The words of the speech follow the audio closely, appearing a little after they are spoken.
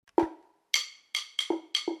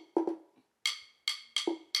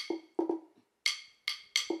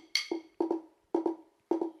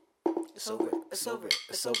It's over. It's over.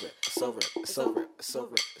 It's over. It's over. It's over. It's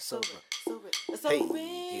over. It's over. It's over. Hey,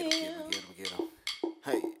 get him.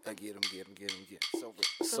 Hey, I get him. It's over.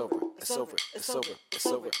 It's over. It's over. It's over. It's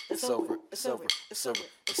over. It's over. It's over. It's over.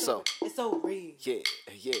 It's over. It's over.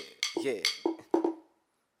 Yeah.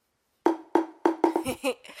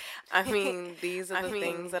 I mean, these are the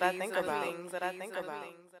things that I think about.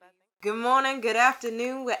 Good morning, good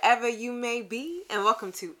afternoon, wherever you may be, and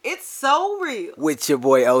welcome to It's So Real with your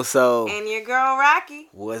boy Oso and your girl Rocqi.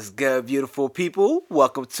 What's good, beautiful people?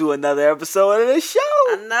 Welcome to another episode of the show.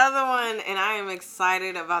 Another one, and I am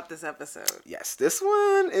excited about this episode. Yes, this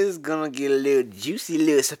one is gonna get a little juicy, a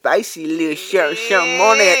little spicy, a little something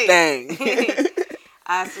on that thing.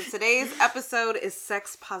 So today's episode is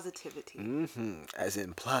sex positivity. As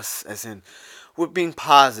in plus, as in we're being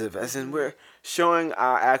positive, as in we're showing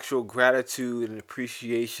our actual gratitude and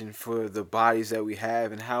appreciation for the bodies that we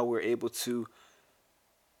have and how we're able to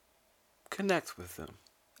connect with them.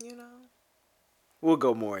 You know? We'll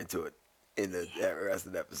go more into it in the rest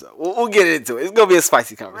of the episode. We'll get into it. It's going to be a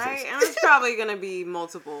spicy conversation. Right? And it's probably going to be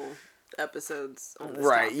multiple episodes on this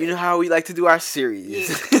topic. You know how we like to do our series.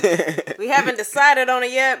 Yeah. We haven't decided on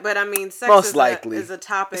it yet, but I mean, sex is a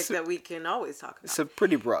topic that we can always talk about. It's a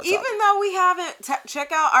pretty broad topic. Even though we haven't,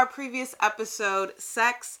 check out our previous episode,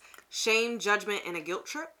 Sex, Shame, Judgment, and a Guilt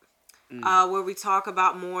Trip, where we talk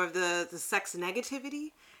about more of the sex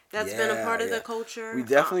negativity that's been a part of the culture. We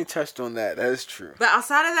definitely touched on that. That is true. But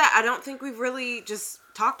outside of that, I don't think we've really just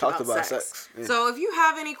talked about sex. Yeah. So if you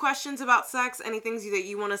have any questions about sex, any things that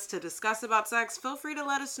you want us to discuss about sex, feel free to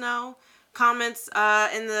let us know. Comments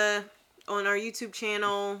on our YouTube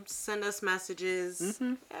channel. Send us messages.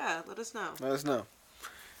 Yeah, let us know.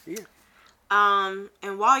 Yeah.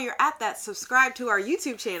 And while you're at that, subscribe to our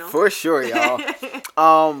YouTube channel. For sure, y'all.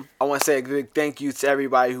 I want to say a big thank you to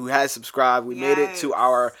everybody who has subscribed. We made it to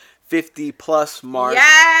our 50 plus mark.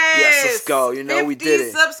 Yes, let's go. You know, we did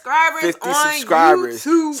it. 50 subscribers.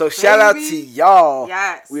 YouTube, so shout out to y'all.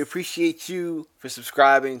 Yes. We appreciate you for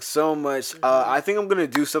subscribing so much. I think I'm going to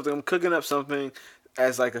do something. I'm cooking up something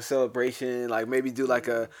as like a celebration, like maybe do like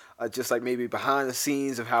a just like maybe behind the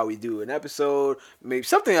scenes of how we do an episode, maybe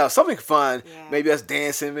something else, something fun, maybe us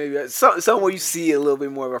dancing, maybe something where you see a little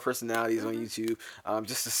bit more of our personalities on YouTube,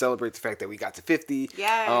 just to celebrate the fact that we got to 50.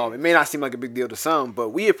 It may not seem like a big deal to some, but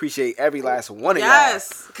we appreciate every last one of y'all.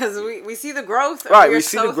 Yes, because we see the growth. Right, we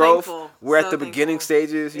see the growth. Thankful. We're at the beginning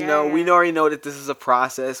stages. You know, we already know that this is a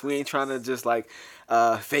process. We ain't trying to just like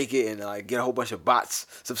fake it and like get a whole bunch of bots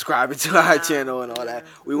subscribing to our channel and all that.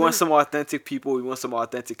 We want some authentic people. We want some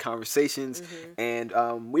authentic conversations, and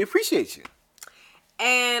we appreciate you.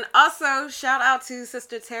 And also, shout out to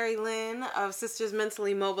Sister Terry Lynn of Sisters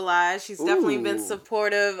Mentally Mobilized. She's definitely been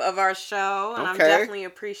supportive of our show, and I'm definitely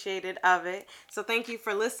appreciative of it. So thank you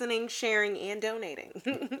for listening, sharing, and donating.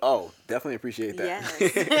 Definitely appreciate that.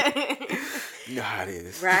 Yes. You know how it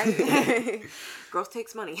is. Right? Growth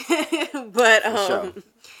takes money. But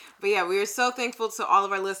yeah, we are so thankful to all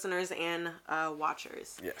of our listeners and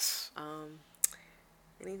watchers. Yes.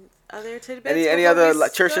 Any other tidbits? Any other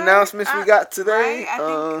church announcements we got today?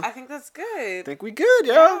 Right? I think that's good. I think we good,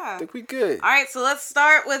 y'all. I think we good. All right, so let's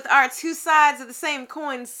start with our two sides of the same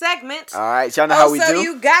coin segment. All right, y'all know how we do. So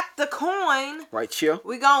you got the coin. Right here.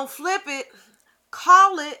 We gonna flip it,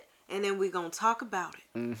 call it, and then we gonna talk about it.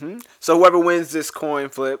 So whoever wins this coin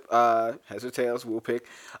flip, heads or tails, we'll pick,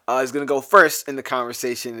 is going to go first in the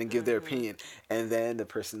conversation and give their opinion. And then the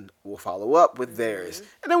person will follow up with theirs.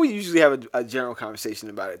 And then we usually have a general conversation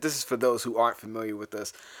about it. This is for those who aren't familiar with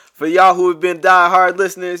us. For y'all who have been diehard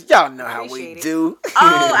listeners, y'all know how we do.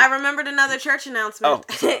 I remembered another church announcement.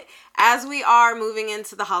 As we are moving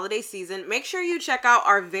into the holiday season, make sure you check out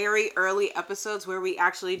our very early episodes where we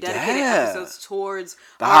actually dedicated episodes towards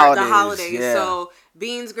the holidays. Yeah. So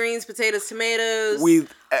beans, greens, potatoes, tomatoes.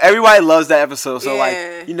 Everybody loves that episode. So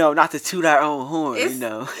like, not to toot our own horn, It's a good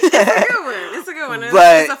one. It's a good one.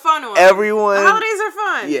 But it's a fun one. Everyone, the holidays are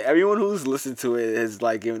fun. Yeah, everyone who's listened to it has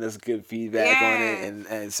like given us good feedback on it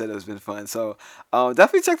and said it's been fun. So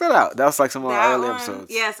definitely check that out. That was like some of our early episodes.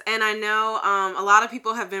 Yes, and I know a lot of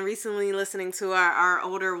people have been recently listening to our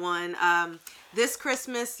older one. This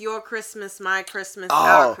Christmas, your Christmas, my Christmas,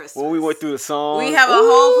 our Christmas. When we went through the songs. We have a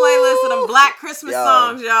whole playlist of them Black Christmas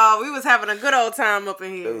songs, y'all. We was having a good old time up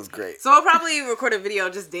in here. It was great. So we'll probably record a video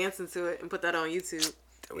just dancing to it and put that on YouTube.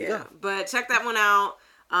 There we go. But check that one out.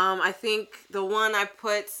 I think the one I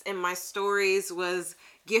put in my stories was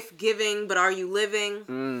gift giving, but are you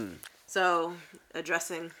living? So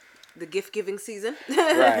addressing the gift giving season.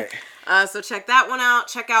 Right. So check that one out.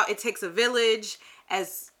 Check out It Takes a Village,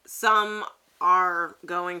 as some are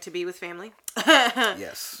going to be with family.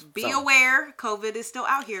 Yes. Be aware, COVID is still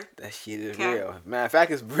out here. That shit is real. Matter of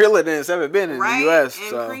fact, it's realer than it's ever been in the U.S.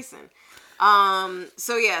 Increasing.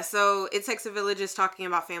 So It Takes a Village is talking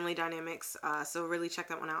about family dynamics. So really check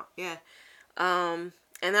that one out. Yeah. And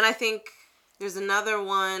then I think there's another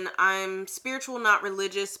one. I'm spiritual, not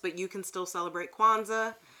religious, but you can still celebrate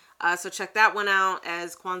Kwanzaa. So check that one out,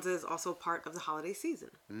 as Kwanzaa is also part of the holiday season.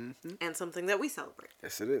 Mm-hmm. And something that we celebrate.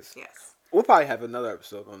 Yes, it is. Yes. We'll probably have another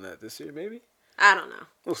episode on that this year, maybe. I don't know.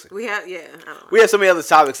 We'll see. I don't know. We have so many other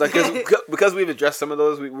topics, like because we've addressed some of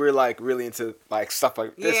those. We're like really into like stuff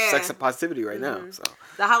like this, sex and positivity right now. So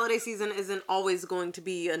the holiday season isn't always going to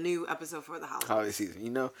be a new episode for the holiday season.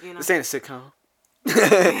 You know? This ain't a sitcom.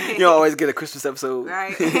 You don't always get a Christmas episode,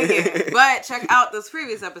 right? But check out those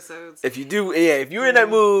previous episodes. If you do, if you're in that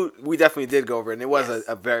mood, we definitely did go over it, and it was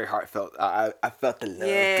a very heartfelt. I felt the love through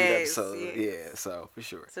the episode. Yeah, so for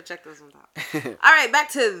sure. So check those ones out. All right,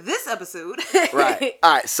 back to this episode. Right.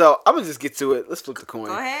 All right. So I'm gonna just get to it. Let's flip the coin.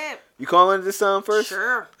 Go ahead. You calling this first?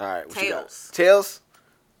 Sure. All right. What Tails. Tails.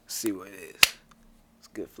 Let's see what it is. It's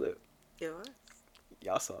a good flip. It was.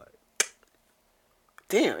 Y'all saw it.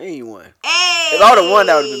 Damn, and you won. Hey! If I would have won,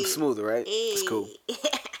 that would have been smoother, right? It's cool.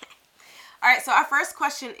 All right, so our first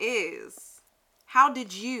question is, how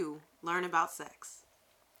did you learn about sex?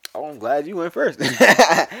 Oh, I'm glad you went first.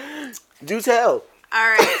 Do tell. All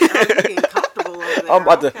right, I'm getting comfortable over there.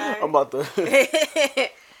 I'm about to.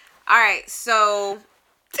 All right, so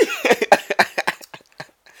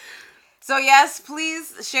yes,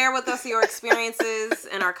 please share with us your experiences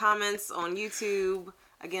in our comments on YouTube.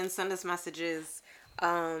 Again, send us messages.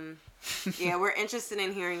 We're interested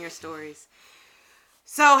in hearing your stories.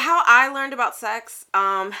 So how I learned about sex.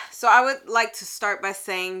 So I would like to start by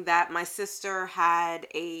saying that my sister had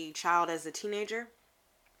a child as a teenager.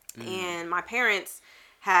 And my parents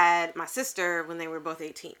had my sister when they were both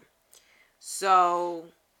 18. So,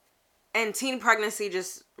 and teen pregnancy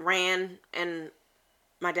just ran in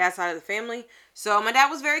my dad's side of the family. So my dad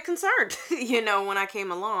was very concerned, when I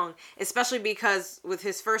came along, especially because with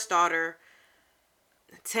his first daughter,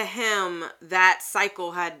 to him, that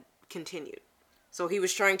cycle had continued. So he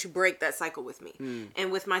was trying to break that cycle with me.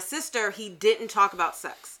 And with my sister, he didn't talk about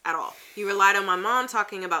sex at all. He relied on my mom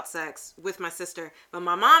talking about sex with my sister. But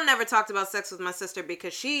my mom never talked about sex with my sister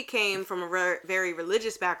because she came from a very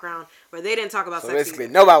religious background where they didn't talk about sex. Basically,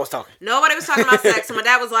 nobody was talking. Nobody was talking about sex. So my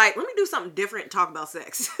dad was like, let me do something different and talk about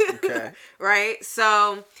sex. Okay. Right?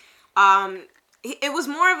 So it was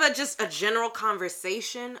more of just a general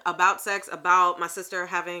conversation about sex, about my sister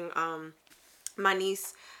having my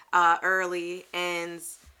niece early, and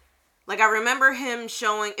like I remember him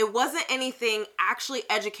showing, it wasn't anything actually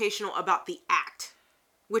educational about the act,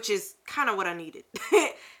 which is kind of what I needed.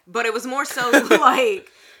 But it was more so like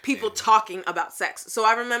people talking about sex. So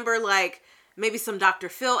I remember like maybe some Dr.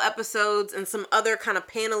 Phil episodes and some other kind of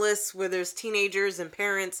panelists where there's teenagers and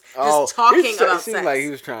parents just talking about sex. It seemed like he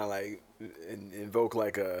was trying to like invoke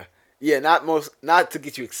like a not to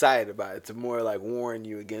get you excited about it, to more like warn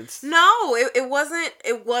you against. No, it wasn't.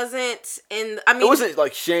 It wasn't in. I mean, it wasn't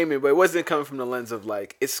like shaming, but it wasn't coming from the lens of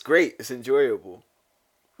like it's great, it's enjoyable.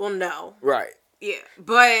 Well, no. Right. Yeah,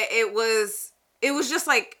 but it was just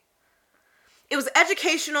like it was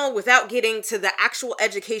educational without getting to the actual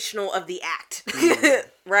educational of the act,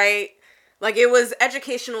 right? Like it was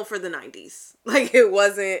educational for the 90s. Like it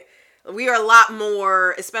wasn't. We are a lot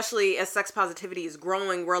more, especially as sex positivity is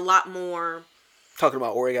growing, we're a lot more talking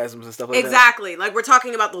about orgasms and stuff like that. Exactly. Like we're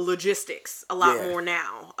talking about the logistics a lot more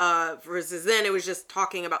now. Versus then it was just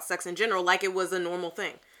talking about sex in general like it was a normal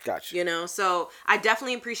thing. Gotcha. So I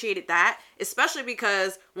definitely appreciated that, especially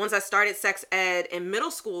because once I started sex ed in middle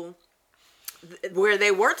school, where they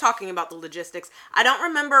were talking about the logistics, I don't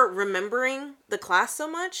remembering the class so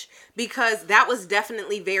much because that was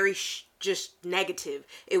definitely very just negative.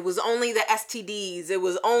 It was only the STDs. It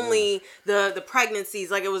was only the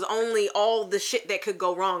pregnancies. Like it was only all the shit that could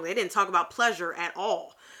go wrong. They didn't talk about pleasure at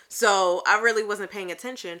all. So I really wasn't paying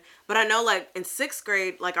attention. But I know like in 6th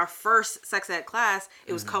grade, like our first sex ed class,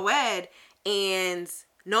 it was co-ed and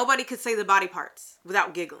nobody could say the body parts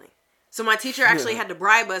without giggling. So my teacher actually had to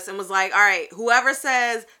bribe us and was like, all right, whoever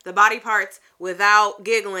says the body parts without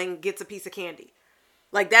giggling gets a piece of candy.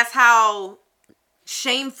 Like that's how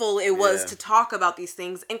shameful it was to talk about these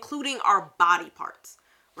things, including our body parts,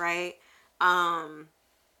 right?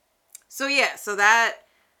 So that,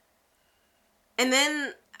 and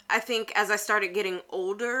then I think as I started getting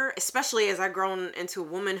older, especially as I grown into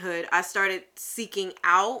womanhood, I started seeking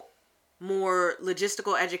out more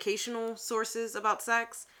logistical educational sources about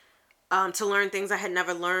sex, to learn things I had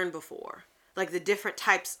never learned before. like the different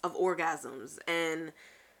types of orgasms and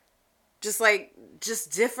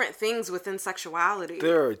just different things within sexuality.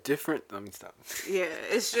 There are different. Let me stop. Yeah,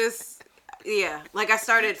 it's just. Yeah, like I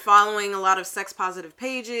started following a lot of sex positive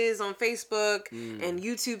pages on Facebook and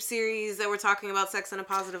YouTube series that were talking about sex in a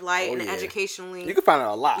positive light and educationally. You can find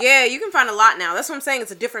a lot. Yeah, you can find a lot now. That's what I'm saying. It's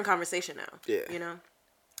a different conversation now. Yeah. You know?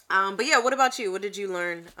 But yeah, what about you? What did you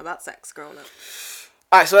learn about sex growing up?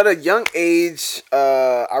 All right, so at a young age,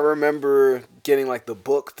 I remember getting like the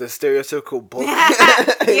book, the stereotypical book. Yeah,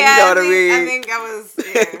 you know what I mean? I think I was.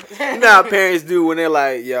 Yeah. You know how parents do when they're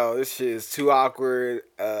like, "Yo, this shit is too awkward."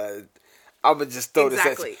 I'm gonna just throw this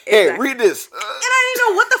at you. Hey, read this. And I didn't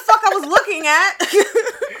know what the fuck I was looking at.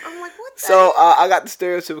 I'm like, what the So I got the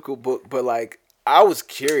stereotypical book, but like I was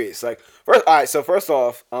curious. Like first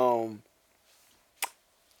off,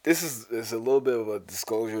 this is a little bit of a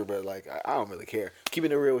disclosure, but like I don't really care.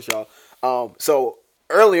 Keeping it real with y'all. So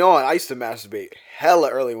early on, I used to masturbate hella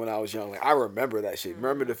early when I was young. Like I remember that shit.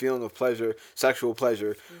 Remember the feeling of pleasure, sexual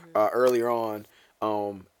pleasure, earlier on,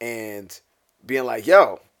 and being like,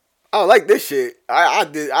 yo. I like this shit. I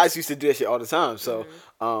used to do that shit all the time. So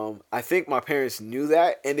I think my parents knew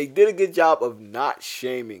that, and they did a good job of not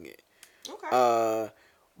shaming it. Okay.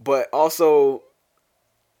 But also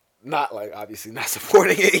not like obviously not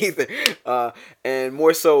supporting it either. And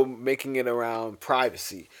more so making it around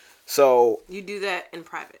privacy. So you do that in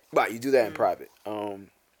private. Right, you do that in private.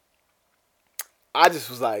 I just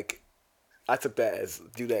was like, I took that as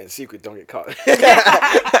do that in secret, don't get caught.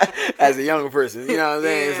 As a younger person, you know what I'm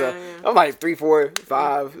saying? So I'm like 3, 4,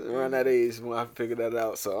 5 around that age when I figured that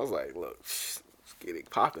out. So I was like, look, let's get it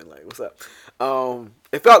popping. Like, what's up?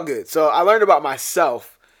 It felt good. So I learned about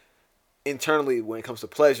myself internally when it comes to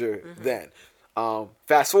pleasure then.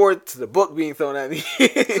 Fast forward to the book being thrown at me.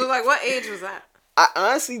 So like, what age was that? I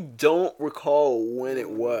honestly don't recall when it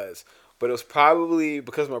was. But it was probably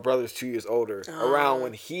because my brother's 2 years older, around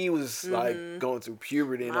when he was like going through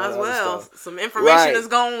puberty and all that other stuff. Some information is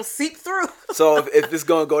going to seep through. So if it's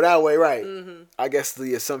going to go that way, right, I guess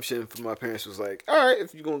the assumption from my parents was like, all right,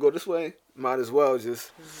 if you're going to go this way, might as well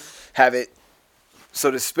just have it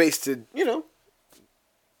so there's space to,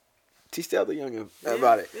 teach the other young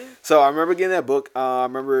about it. Yeah. So I remember getting that book. I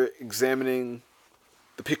remember examining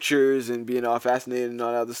the pictures and being all fascinated and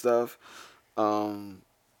all that other stuff.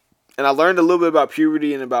 And I learned a little bit about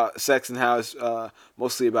puberty and about sex and how it's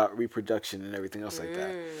mostly about reproduction and everything else like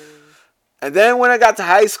that. And then when I got to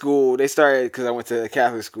high school, they started, because I went to a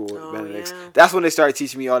Catholic school at Benedict's. Yeah. That's when they started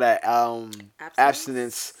teaching me all that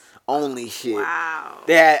abstinence only shit. Wow.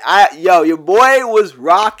 They had, your boy was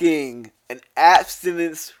rocking an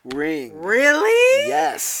abstinence ring. Really?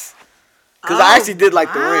 Yes. Because I actually did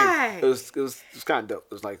like the ring. It was kind of dope.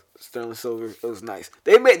 It was like sterling silver. It was nice.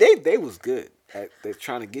 They was good. They're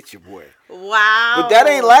trying to get your boy. Wow. But that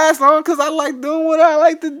ain't last long because I like doing what I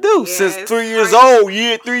like to do. Since 3 years old. 3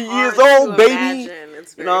 years old, baby.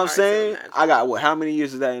 You know what I'm saying? I got how many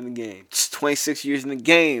years is that in the game? 26 years in the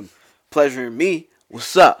game. Pleasuring me.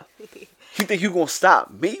 What's up? You think you gonna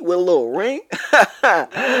stop me with a little ring?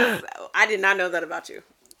 I did not know that about you.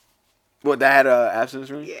 What, that had an abstinence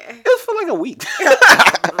ring? Yeah. It was for like a week.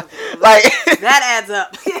 Like that adds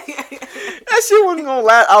up. That shit wasn't gonna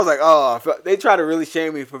last. I was like, they tried to really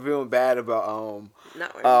shame me for feeling bad about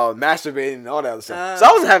masturbating and all that other stuff. So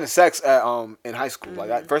I wasn't having sex at in high school.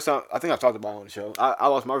 Like first time, I think I've talked about it on the show. I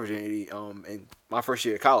lost my virginity in my first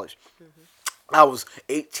year of college. I was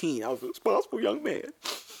 18. I was a responsible young man.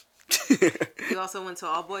 You also went to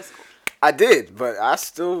all boys school. I did, but I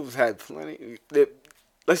still had plenty.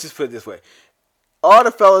 Let's just put it this way. All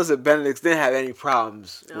the fellas at Benedict's didn't have any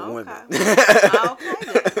problems with women. Okay.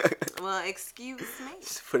 Well, excuse me.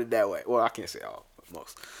 Just put it that way. Well, I can't say all, but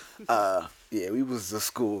most. Yeah, we was the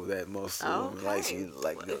school that most women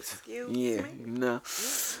like go to. Excuse me.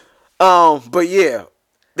 But yeah,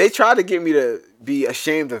 they tried to get me to be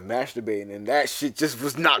ashamed of masturbating, and that shit just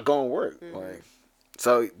was not gonna work. Like,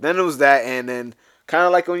 so then it was that, and then kind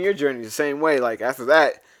of like on your journey, the same way. Like after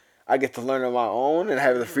that, I get to learn on my own and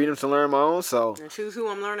have the freedom to learn on my own. So and choose who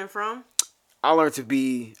I'm learning from. I learned to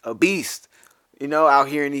be a beast, out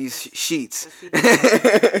here in these sheets.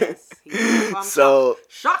 So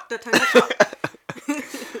shocked.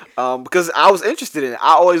 because I was interested in it.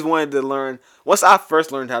 I always wanted to learn. Once I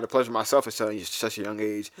first learned how to pleasure myself at such a young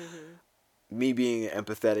age, me being an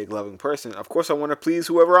empathetic, loving person, of course I want to please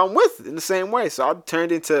whoever I'm with in the same way. So I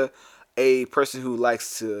turned into a person who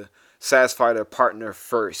likes to satisfy their partner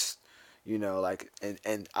first.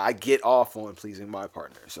 And I get off on pleasing my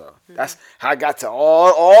partner. So that's how I got to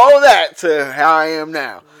all of that to how I am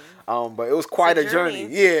now. But it was quite a journey.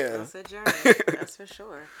 Yeah. It's a journey. That's for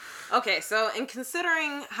sure. Okay, so in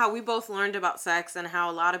considering how we both learned about sex and how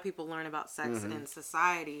a lot of people learn about sex in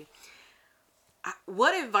society,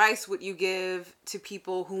 what advice would you give to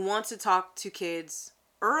people who want to talk to kids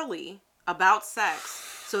early about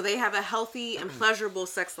sex so they have a healthy and pleasurable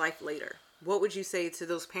sex life later? What would you say to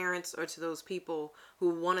those parents or to those people who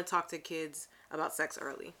want to talk to kids about sex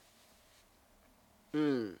early?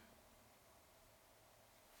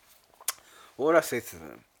 What would I say to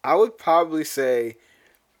them? I would probably say,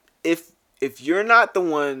 if you're not the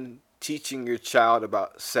one teaching your child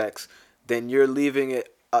about sex, then you're leaving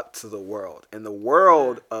it up to the world. And the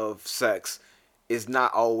world of sex is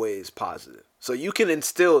not always positive. So you can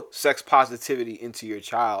instill sex positivity into your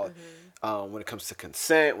child when it comes to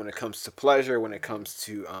consent, when it comes to pleasure, when it comes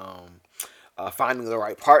to finding the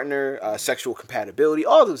right partner, sexual compatibility,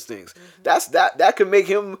 all those things. That could make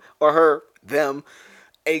him or her, them,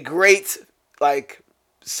 a great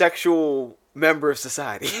sexual member of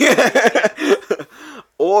society.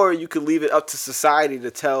 Or you could leave it up to society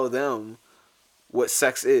to tell them what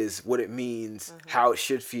sex is, what it means, how it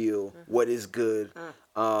should feel, what is good,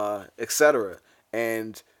 etc.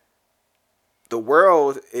 And the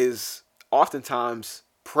world is oftentimes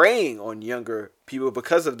preying on younger people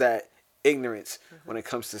because of that ignorance when it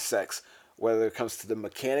comes to sex, whether it comes to the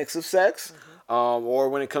mechanics of sex, or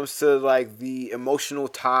when it comes to the emotional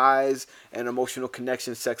ties and emotional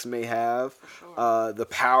connections sex may have, the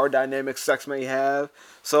power dynamics sex may have.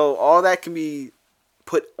 So all that can be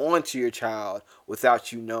put onto your child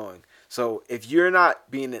without you knowing. So if you're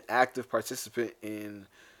not being an active participant in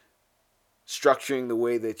structuring the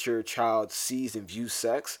way that your child sees and views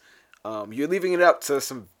sex, you're leaving it up to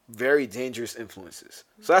some very dangerous influences.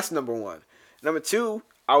 So that's number one. Number two,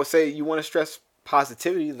 I would say you want to stress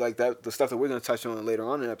positivity, like that, the stuff that we're going to touch on later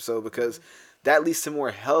on in the episode, because that leads to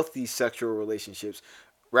more healthy sexual relationships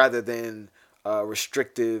rather than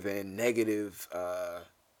restrictive and negative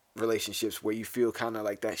relationships where you feel kind of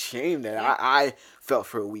like that shame that I felt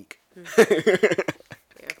for a week. Yeah,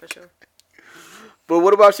 for sure. But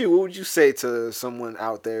what about you? What would you say to someone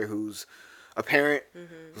out there who's a parent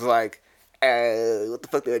who's like, what the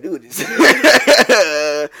fuck did I do with this?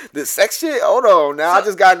 This sex shit? Hold on. Now I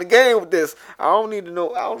just got in the game with this. I don't need to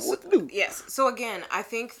know. I don't know what to do. Yes. So again, I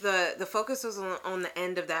think the focus was on the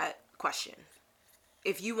end of that question.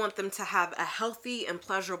 If you want them to have a healthy and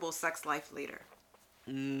pleasurable sex life later.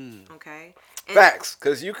 Okay? And facts.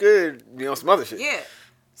 Because you could, some other shit. Yeah.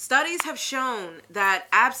 Studies have shown that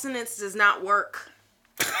abstinence does not work.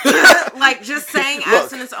 Just saying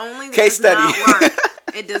abstinence only does not work.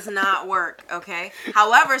 It does not work, okay?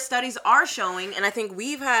 However, studies are showing, and I think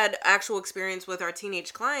we've had actual experience with our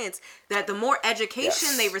teenage clients, that the more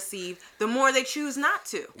education they receive, the more they choose not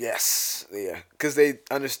to. Yes, yeah. Because they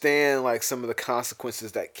understand, some of the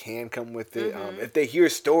consequences that can come with it. If they hear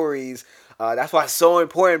stories, that's why it's so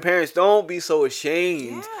important. Parents, don't be so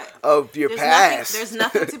ashamed of your past. There's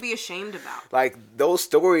nothing to be ashamed about. Those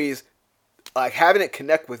stories, having it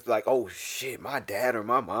connect with, oh, shit, my dad or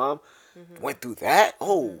my mom went through that.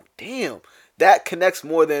 Oh, damn. That connects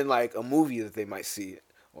more than a movie that they might see.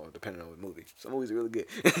 Or depending on the movie. Some movies are really good.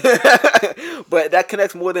 But that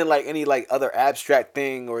connects more than any other abstract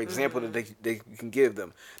thing or example that they can give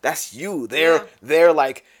them. That's you. They're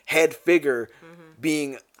head figure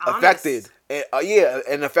being affected.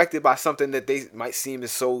 And affected by something that they might seem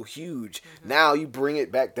is so huge. Now you bring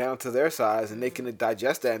it back down to their size and they can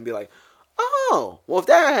digest that and be like, oh, well, if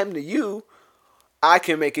that happened to you, I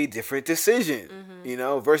can make a different decision,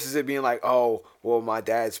 versus it being oh, well, my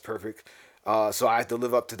dad's perfect, so I have to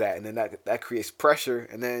live up to that. And then that creates pressure,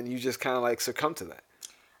 and then you just kind of succumb to that.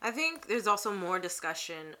 I think there's also more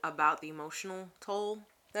discussion about the emotional toll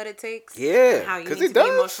that it takes. Yeah, and how you need to be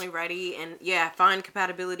emotionally ready and find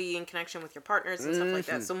compatibility and connection with your partners and stuff like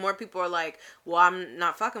that. So more people are like, well, I'm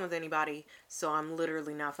not fucking with anybody, so I'm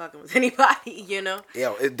literally not fucking with anybody,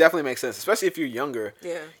 Yeah, it definitely makes sense, especially if you're younger.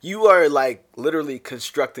 Yeah. You are literally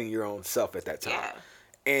constructing your own self at that time. Yeah.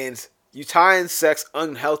 And you tie in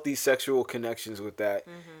unhealthy sexual connections with that.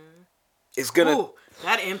 It's gonna... Ooh,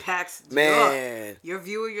 that impacts your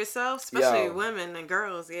view of yourself, especially women and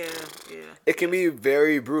girls. Yeah. It can be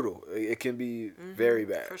very brutal. It can be very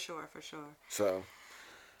bad. For sure. So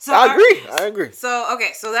I agree.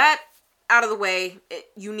 So that out of the way,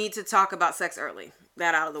 you need to talk about sex early.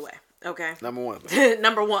 That out of the way. Okay. Number one.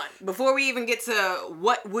 Number one. Before we even get to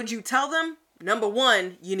what would you tell them, number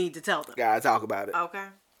one, you need to tell them. Gotta talk about it. Okay.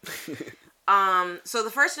 So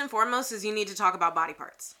the first and foremost is you need to talk about body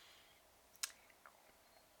parts.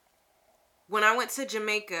 when I went to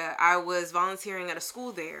Jamaica, I was volunteering at a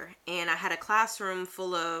school there, and I had a classroom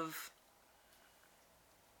full of,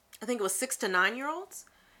 I think it was 6 to 9-year-olds,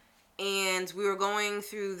 and we were going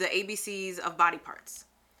through the ABCs of body parts.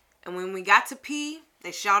 And when we got to P,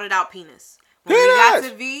 they shouted out penis. When we got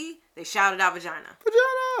to V, they shouted out vagina.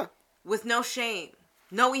 Vagina! With no shame.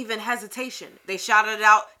 No even hesitation. They shouted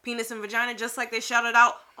out penis and vagina just like they shouted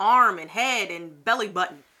out arm and head and belly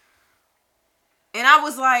button. And I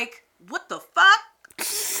was like, what the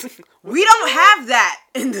fuck? We don't have that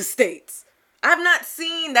in the States. I've not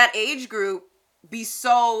seen that age group be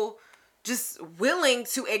so just willing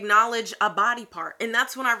to acknowledge a body part. And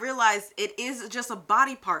that's when I realized it is just a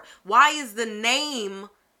body part. Why is the name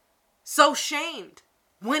so shamed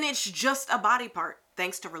when it's just a body part?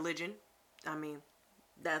 Thanks to religion. I mean,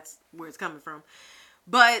 that's where it's coming from.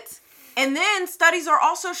 But, and then studies are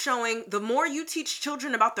also showing the more you teach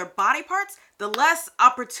children about their body parts, the less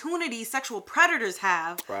opportunity sexual predators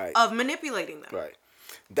have of manipulating them. Right.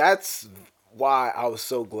 That's why I was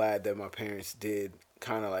so glad that my parents did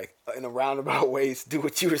kind of like, in a roundabout ways, do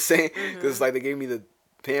what you were saying. Because it's like they gave me the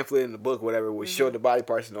pamphlet and the book, whatever, which showed the body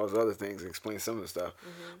parts and all those other things and explained some of the stuff.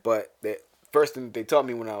 But the first thing they taught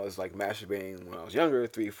me when I was like masturbating when I was younger,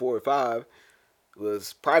 3, 4, 5,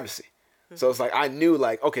 was privacy. So it's like I knew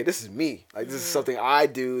like, okay, this is me. Like this is something I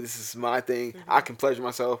do. This is my thing. I can pleasure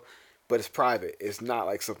myself, but it's private. It's not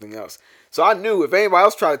like something else. So I knew if anybody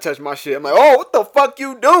else tried to touch my shit, I'm like, oh, what the fuck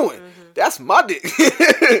you doing? That's my dick.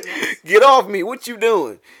 Get off me. What you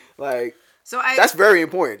doing? Like, that's very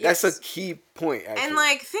important. Yes. That's a key point, actually. And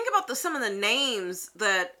like, think about some of the names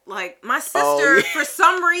that like my sister for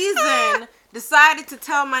some reason decided to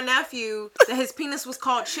tell my nephew that his penis was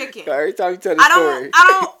called chicken. Every time you tell the story.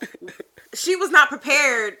 I don't. She was not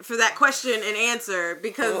prepared for that question and answer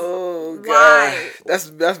because why? That's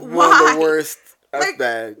one of the worst. That's like,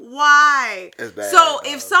 bad. Why? That's bad. So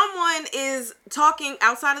if someone is talking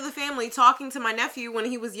outside of the family, talking to my nephew when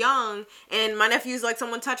he was young, and my nephew's like,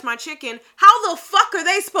 someone touched my chicken, how the fuck are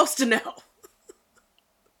they supposed to know?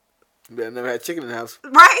 I never had chicken in the house.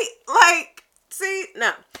 Right? Like, see?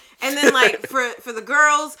 No. And then like for the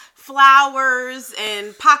girls, flowers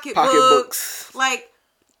and pocketbooks. Like,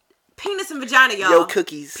 penis and vagina, y'all. Yo,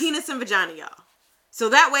 cookies. Penis and vagina, y'all. So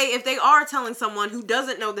that way, if they are telling someone who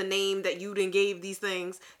doesn't know the name that you then gave these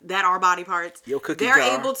things that are body parts, they're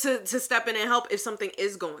able to step in and help if something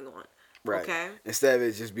is going on. Right. Okay. Instead of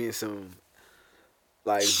it just being some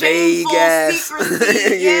like shameful vague ass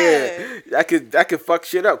secrecy. Yeah. That could fuck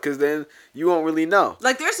shit up because then you won't really know.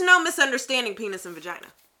 Like there's no misunderstanding penis and vagina.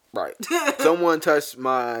 Right. Someone touched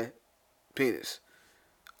my penis.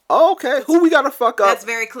 Oh, okay, who we gotta fuck up? That's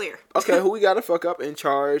very clear. Okay, who we gotta fuck up in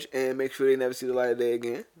charge and make sure they never see the light of day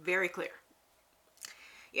again? Very clear.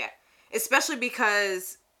 Yeah, especially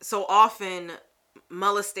because so often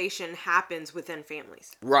molestation happens within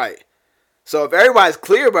families. Right. So if everybody's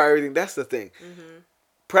clear about everything, that's the thing.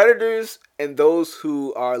 Predators and those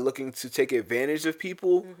who are looking to take advantage of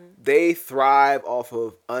people, they thrive off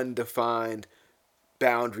of undefined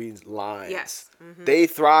boundaries lines. Yes. They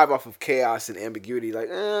thrive off of chaos and ambiguity, like,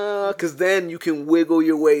 because then you can wiggle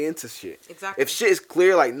your way into shit. Exactly. If shit is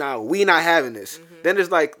clear, like, nah, we not having this. Then there's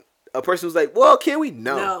like a person who's like, well, can we?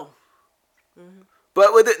 No.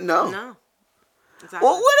 But with it, no. No. Exactly.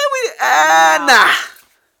 Well, what did we?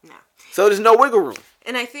 Nah. So there's no wiggle room.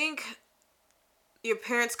 And I think your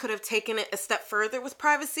parents could have taken it a step further with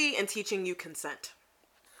privacy and teaching you consent.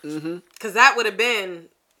 Because that would have been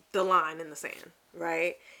the line in the sand.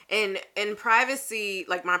 Right? And privacy,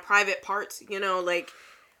 like my private parts, you know, like,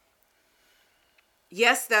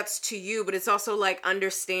 yes, that's to you, but it's also like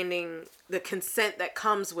understanding the consent that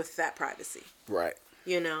comes with that privacy. Right.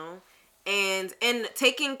 You know? And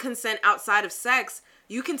taking consent outside of sex,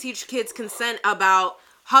 you can teach kids consent about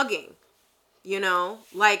hugging, you know?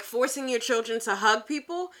 Like forcing your children to hug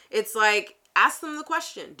people, it's like, ask them the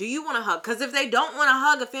question, do you want to hug? Because if they don't want to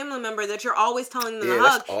hug a family member that you're always telling them to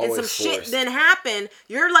hug and some shit then happen,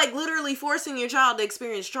 you're like literally forcing your child to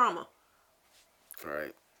experience trauma.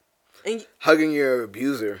 Right. And hugging your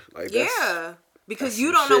abuser. Like because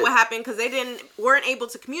you don't know what happened because they weren't able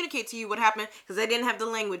to communicate to you what happened because they didn't have the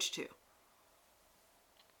language to.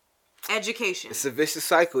 Education. It's a vicious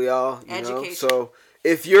cycle, y'all. You Education. know? So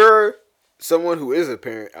if someone who is a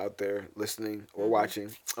parent out there listening or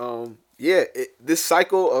watching, this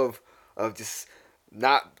cycle of just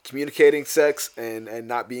not communicating sex and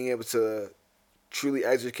not being able to truly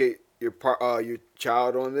educate your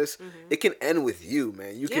child on this, it can end with you,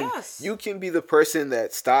 man. You can be the person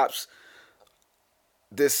that stops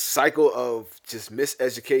this cycle of just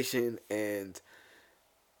miseducation and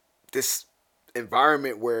this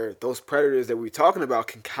environment where those predators that we're talking about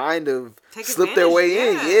can kind of take slip their way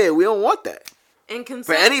in. Yeah, we don't want that. And consent,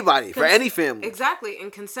 for anybody, for any family. Exactly.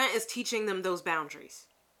 And consent is teaching them those boundaries.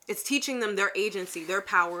 It's teaching them their agency, their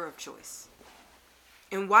power of choice.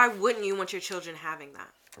 And why wouldn't you want your children having that?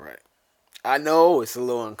 Right. I know it's a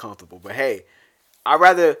little uncomfortable, but hey, I'd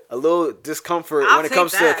rather a little discomfort when it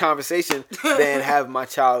comes to a conversation than have my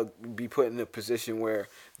child be put in a position where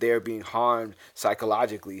they're being harmed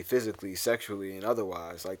psychologically, physically, sexually, and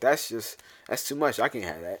otherwise. Like, that's too much. I can't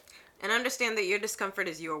have that. And understand that your discomfort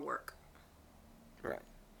is your work. Right.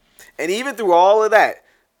 And even through all of that,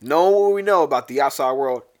 knowing what we know about the outside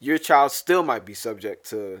world, your child still might be subject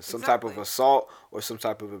to some type of assault or some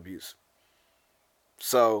type of abuse.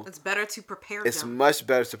 So it's better to prepare them. It's much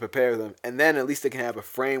better to prepare them. And then at least they can have a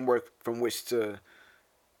framework from which to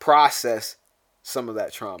process some of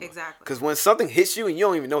that trauma. Exactly. Because when something hits you and you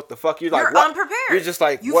don't even know what the fuck, you're like, what? Unprepared. You're just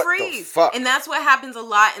like, you what freeze. The fuck? And that's what happens a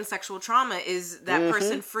lot in sexual trauma is that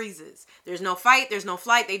person freezes. There's no fight. There's no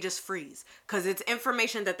flight. They just freeze. Because it's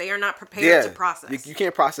information that they are not prepared to process. You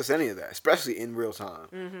can't process any of that, especially in real time.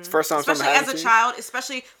 It's the first time especially something happens as a child,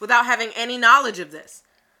 especially without having any knowledge of this.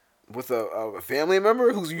 With a family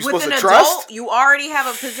member who's you supposed to trust? With an adult, you already have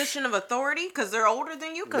a position of authority because they're older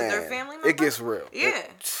than you, because they're family members. It gets real. Yeah.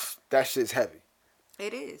 That shit's heavy.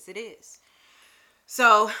 It is.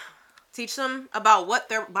 So, teach them about what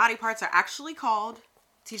their body parts are actually called.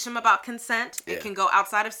 Teach them about consent. It can go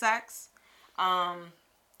outside of sex.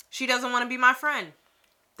 She doesn't want to be my friend.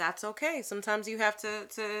 That's okay. Sometimes you have to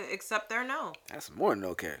accept their no. That's more than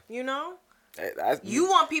okay. You know? You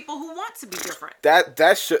want people who want to be different. That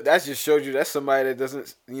just showed you that's somebody that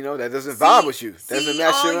doesn't vibe with you. Doesn't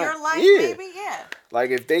match your life, baby. Yeah. Like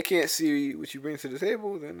if they can't see what you bring to the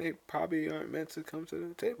table, then they probably aren't meant to come to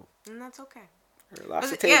the table. And that's okay. There are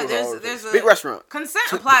lots of tables. There's a big restaurant.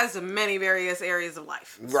 Consent applies to many various areas of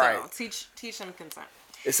life. Right. So teach them consent.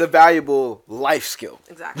 It's a valuable life skill.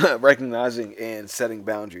 Exactly. Recognizing and setting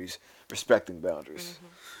boundaries, respecting boundaries.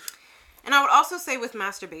 Mm-hmm. And I would also say with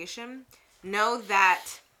masturbation, know that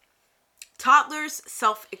toddlers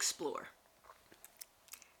self-explore.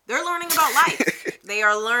 They're learning about life. They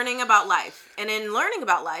are learning about life. And in learning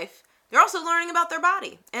about life, they're also learning about their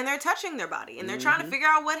body. And they're touching their body. And they're trying to figure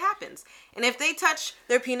out what happens. And if they touch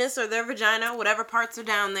their penis or their vagina, whatever parts are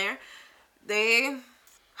down there, they...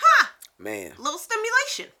 Man. Little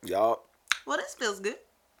stimulation. Y'all. Well, this feels good.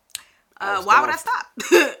 Why would I stop?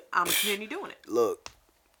 I'm continue doing it. Look.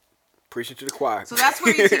 Preaching to the choir. So that's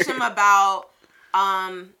where you teach them about,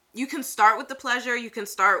 you can start with the pleasure, you can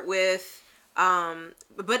start with,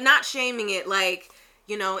 but not shaming it. Like,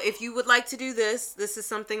 you know, if you would like to do this is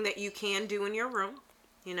something that you can do in your room,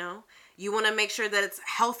 you know. You want to make sure that it's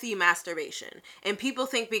healthy masturbation. And people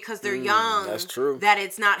think because they're young, that's true, that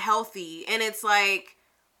it's not healthy. And it's like,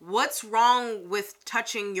 what's wrong with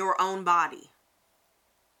touching your own body?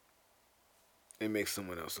 It makes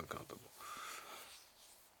someone else uncomfortable.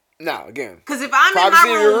 Now, again. Because if I'm in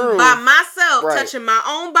my room by myself touching my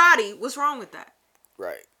own body, what's wrong with that?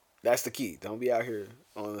 Right. That's the key. Don't be out here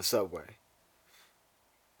on the subway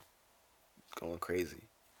going crazy.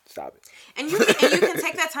 Stop it. And you can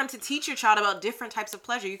take that time to teach your child about different types of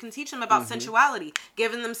pleasure. You can teach them about sensuality,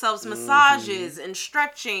 giving themselves massages and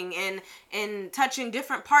stretching and touching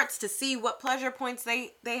different parts to see what pleasure points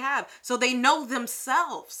they have. So they know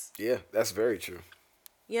themselves. Yeah, that's very true.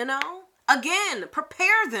 You know? Again,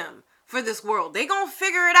 prepare them for this world. They gonna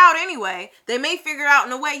figure it out anyway. They may figure it out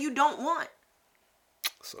in a way you don't want.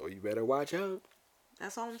 So you better watch out.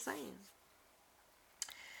 That's all I'm saying.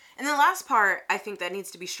 And the last part I think that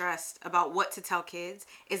needs to be stressed about what to tell kids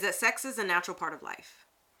is that sex is a natural part of life.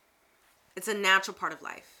 It's a natural part of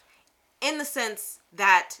life. In the sense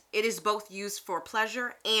that it is both used for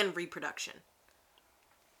pleasure and reproduction.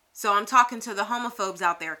 So I'm talking to the homophobes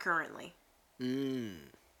out there currently.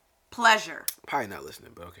 Pleasure. Probably not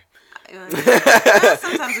listening, but okay.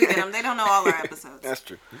 Sometimes we get them. They don't know all our episodes. That's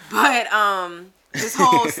true. But this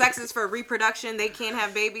whole sex is for reproduction. They can't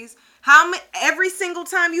have babies. Every single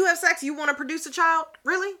time you have sex, you want to produce a child?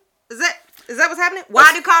 Really? Is that what's happening?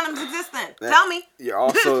 Why do condoms exist then? Tell me. You're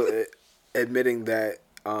also admitting that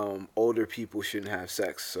older people shouldn't have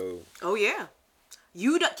sex. So. Oh yeah.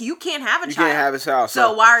 You can't have a child. You can't have a child.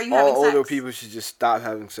 So why are you having sex? All older people should just stop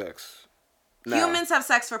having sex. Now. Humans have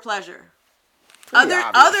sex for pleasure.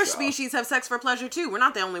 Other species have sex for pleasure too. We're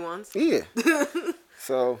not the only ones. Yeah.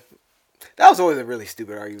 So that was always a really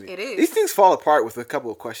stupid argument. It is. These things fall apart with a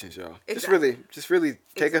couple of questions, y'all. Exactly. Just really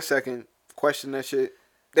take a second, question that shit.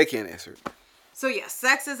 They can't answer it. So yes,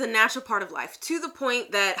 sex is a natural part of life, to the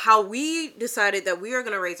point that how we decided that we are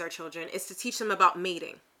going to raise our children is to teach them about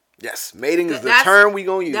mating. Yes, mating is the term we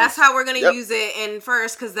gonna use. That's how we're gonna use it in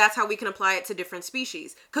first, because that's how we can apply it to different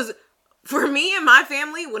species. Because for me and my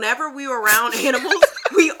family, whenever we were around animals,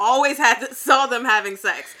 we always saw them having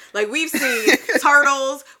sex. Like, we've seen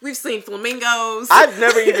turtles, we've seen flamingos. I've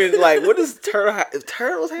never even, like, what does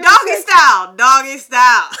turtles have? Doggy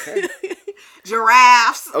style. Okay.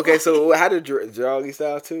 Giraffes. Okay, so how did doggy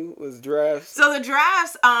style too? Was giraffes? So the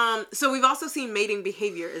giraffes, so we've also seen mating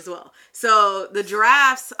behavior as well. So the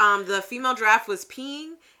giraffes, the female giraffe was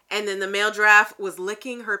peeing, and then the male giraffe was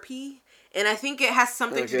licking her pee. And I think it has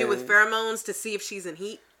something to do with pheromones to see if she's in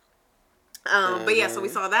heat. But yeah, so we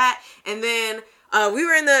saw that. And then we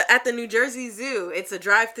were at the New Jersey Zoo. It's a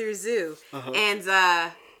drive-through zoo. And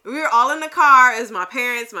we were all in the car. It was my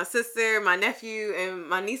parents, my sister, my nephew, and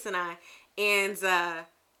my niece and I. And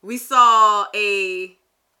we saw a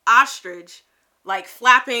ostrich like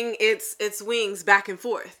flapping its wings back and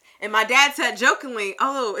forth. And my dad said jokingly,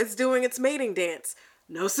 "Oh, it's doing its mating dance."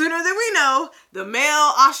 No sooner than we know, the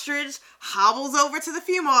male ostrich hobbles over to the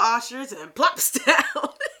female ostrich and plops down.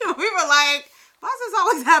 We were like, why does this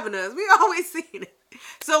always happen to us? We always seen it.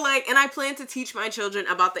 So, like, and I plan to teach my children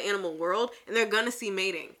about the animal world, and they're going to see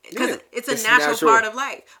mating. Because it's a natural part of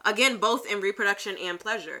life. Again, both in reproduction and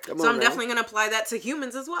pleasure. So I'm definitely going to apply that to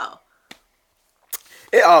humans as well.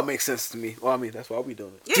 It all makes sense to me. Well, I mean, that's why we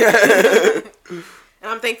doing it. Yeah. And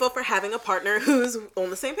I'm thankful for having a partner who's on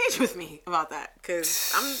the same page with me about that.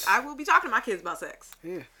 Because I will be talking to my kids about sex.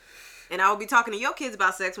 Yeah. And I will be talking to your kids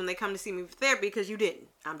about sex when they come to see me for therapy, because you didn't.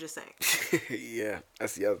 I'm just saying. Yeah,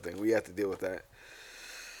 that's the other thing. We have to deal with that.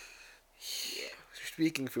 Yeah.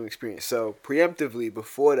 Speaking from experience. So, preemptively,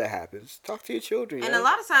 before that happens, talk to your children. And a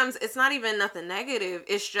lot of times, it's not even nothing negative.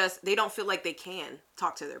 It's just they don't feel like they can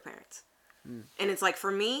talk to their parents. And it's like, for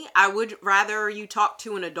me, I would rather you talk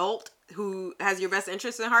to an adult who has your best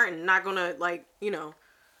interest in heart and not gonna, like, you know,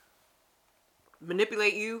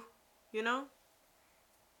 manipulate you, you know?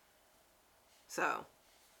 So,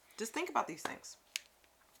 just think about these things.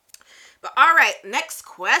 But all right, next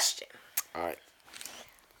question. All right.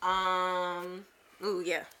 Ooh,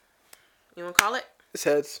 yeah. You want to call it? It's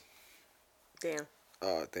heads. Damn.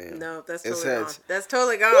 Oh, damn. No, that's it's totally heads. gone. That's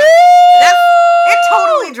totally gone. It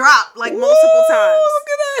totally dropped, like, multiple times. Look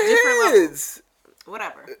at that. Different levels.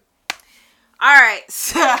 Whatever. All right,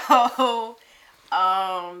 so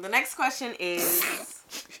the next question is,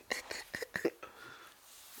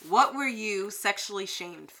 what were you sexually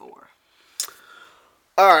shamed for?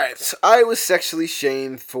 All right, so I was sexually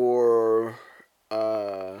shamed for,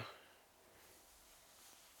 for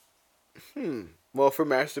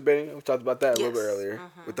masturbating. We talked about that a little bit earlier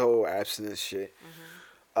with the whole abstinence shit.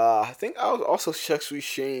 I think I was also sexually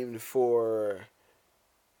shamed for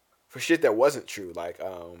shit that wasn't true. Like,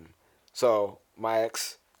 so my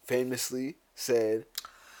ex famously said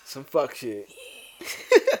some fuck shit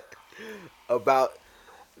about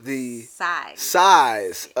the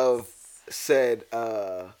size of said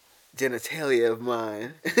genitalia of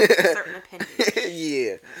mine. Certain appendage.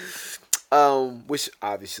 Yeah. Which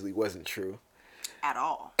obviously wasn't true. At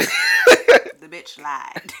all. The bitch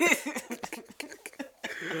lied.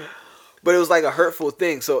 But it was like a hurtful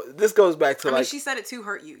thing. So this goes back to, I mean, she said it to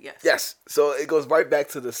hurt you, yes. Yes. So it goes right back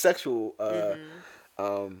to the sexual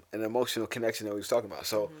and emotional connection that we was talking about.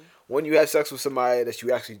 So when you have sex with somebody that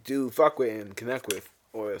you actually do fuck with and connect with,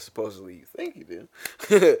 or supposedly you think you do,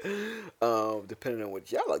 depending on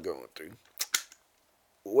what y'all are going through,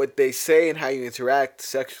 what they say and how you interact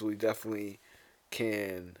sexually definitely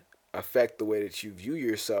can affect the way that you view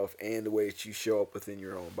yourself and the way that you show up within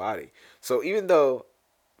your own body. So even though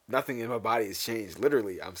nothing in my body has changed,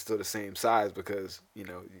 literally, I'm still the same size because, you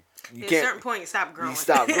know, you can't. At a certain point, you stop growing. You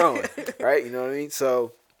stop growing, right? You know what I mean?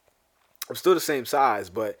 So I'm still the same size,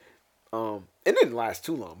 but it didn't last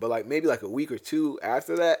too long. But like maybe like a week or two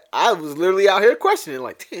after that, I was literally out here questioning,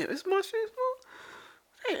 like, damn, is my shit small?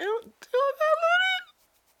 Damn,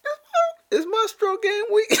 is my stroke game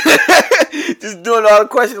weak? Just doing all the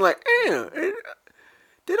questioning, like, damn, did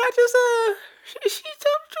I just she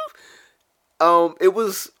tell the truth? It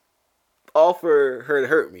was all for her to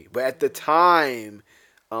hurt me, but at the time,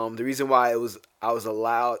 the reason why I was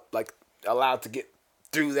allowed to get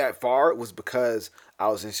through that far was because I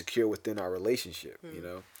was insecure within our relationship, you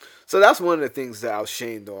know. So that's one of the things that I was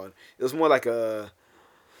shamed on. It was more like a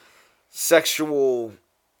sexual,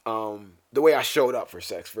 the way I showed up for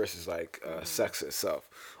sex versus like sex itself.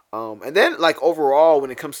 And then like overall,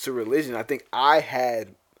 when it comes to religion, I think I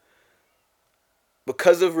had,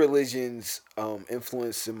 because of religion's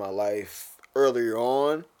influence in my life earlier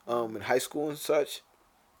on, in high school and such,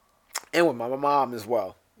 and with my mom as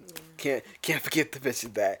well. Can't forget to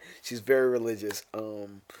mention that she's very religious.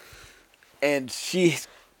 And she,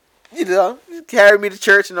 carried me to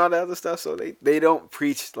church and all that other stuff. So they don't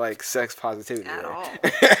preach like sex positivity at there. all.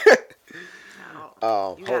 At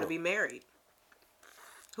all. You gotta be married.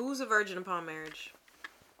 Who's a virgin upon marriage?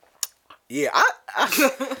 Yeah,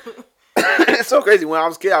 it's so crazy. When I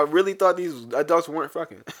was a kid, I really thought these adults weren't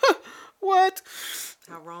fucking. What?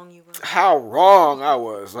 How wrong you were. How wrong I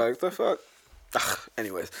was. Like, the fuck?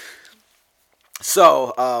 Anyways.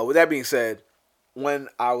 So, with that being said, when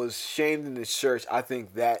I was shamed in the church, I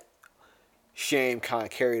think that shame kind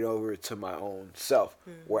of carried over to my own self.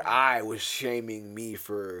 Mm-hmm. Where I was shaming me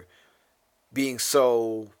for being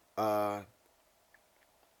so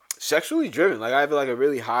sexually driven. Like, I have like a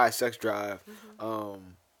really high sex drive. Mm-hmm.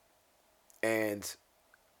 And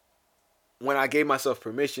when I gave myself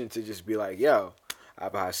permission to just be like, yo, I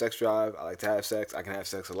have a high sex drive. I like to have sex. I can have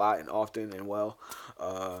sex a lot and often and well.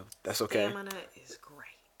 That's okay. Stamina is great.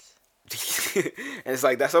 And it's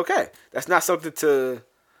like, that's okay. That's not something to,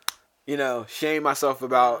 shame myself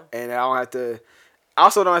about. Yeah. And I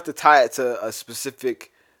also don't have to tie it to a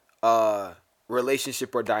specific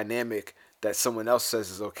relationship or dynamic that someone else says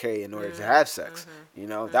is okay in order to have sex.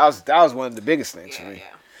 Mm-hmm. That was one of the biggest things for me.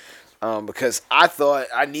 Yeah. Because I thought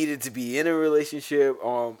I needed to be in a relationship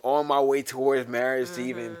on my way towards marriage to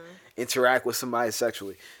even interact with somebody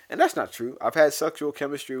sexually. And that's not true. I've had sexual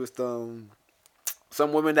chemistry with some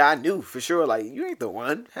women that I knew for sure. Like, you ain't the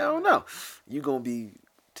one. Hell no. You gonna be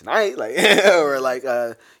tonight. Like, or like,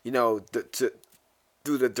 through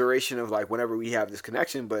the duration of like whenever we have this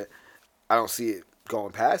connection. But I don't see it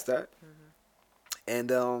going past that. Mm-hmm.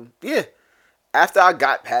 And, after I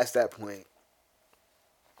got past that point,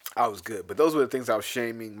 I was good. But those were the things I was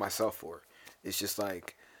shaming myself for. It's just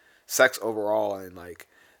like sex overall and like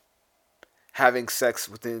having sex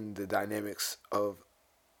within the dynamics of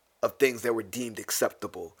things that were deemed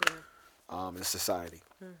acceptable in society.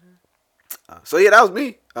 Mm-hmm. So yeah, that was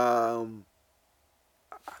me. I'm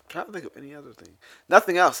trying to think of any other thing.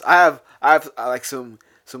 Nothing else. I have like some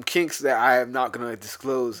kinks that I am not gonna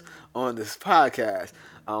disclose on this podcast.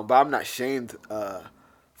 But I'm not shamed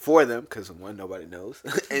for them because one, nobody knows,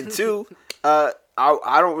 and two, I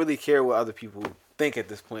don't really care what other people think at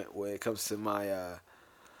this point when it comes to my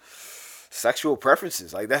sexual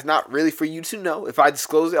preferences. Like, that's not really for you to know. If I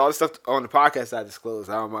disclose it, all the stuff on the podcast I disclose,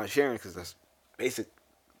 I don't mind sharing because that's basic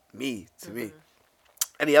me to me.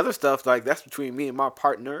 Any other stuff, like, that's between me and my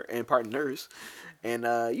partner and partners, and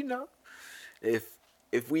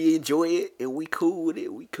if we enjoy it and we cool with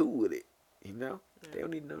it, we cool with it. They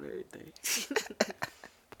don't need to know everything.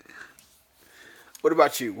 What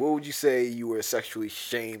about you? What would you say you were sexually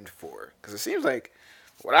shamed for? Because it seems like,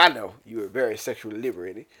 what I know, you were very sexually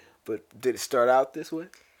liberated. But did it start out this way?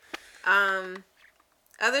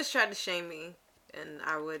 Others tried to shame me, and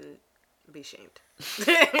I wouldn't be shamed.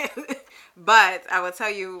 But I will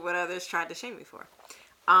tell you what others tried to shame me for.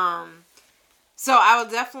 So I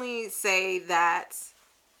will definitely say that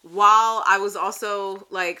while I was also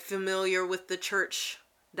like familiar with the church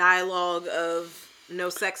dialogue of no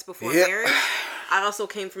sex before marriage, I also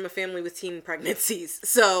came from a family with teen pregnancies.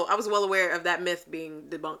 So I was well aware of that myth being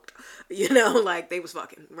debunked. Like they was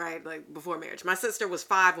fucking, right? Like before marriage. My sister was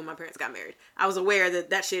 5 when my parents got married. I was aware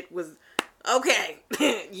that shit was okay.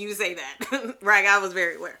 You say that. Right? I was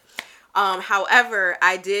very aware. However,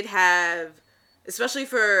 I did have, especially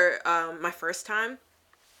for my first time,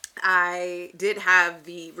 I did have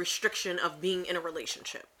the restriction of being in a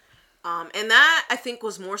relationship. And that, I think,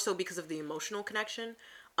 was more so because of the emotional connection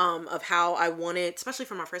of how I wanted, especially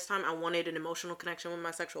for my first time, I wanted an emotional connection with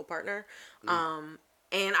my sexual partner.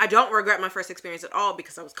 And I don't regret my first experience at all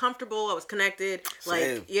because I was comfortable, I was connected.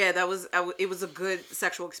 Same. Like, yeah, it was a good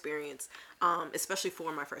sexual experience, especially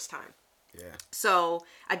for my first time. Yeah. So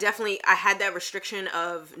I had that restriction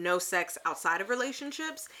of no sex outside of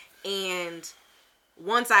relationships. And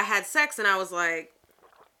once I had sex and I was like,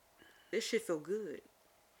 this shit feel good.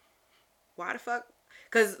 Why the fuck?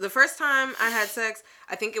 Because the first time I had sex,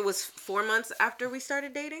 I think it was 4 months after we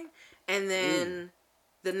started dating. And then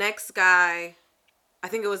the next guy, I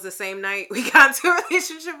think it was the same night we got into a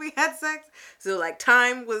relationship, we had sex. So like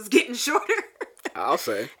time was getting shorter. I'll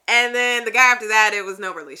say. And then the guy after that, it was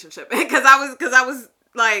no relationship. Because I was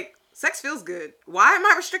like, sex feels good. Why am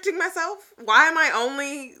I restricting myself? Why am I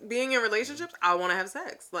only being in relationships? I want to have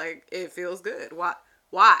sex. Like, it feels good.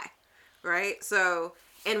 Why? Right? So,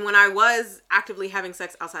 and when I was actively having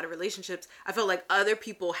sex outside of relationships, I felt like other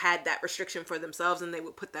people had that restriction for themselves and they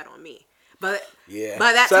would put that on me. But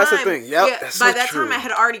by that time, that's the thing. Yep, by that time I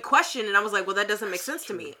had already questioned and I was like, well, that doesn't make sense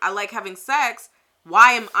to me. I like having sex.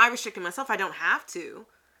 Why am I restricting myself? I don't have to.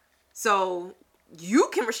 So you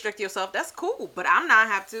can restrict yourself. That's cool, but I'm not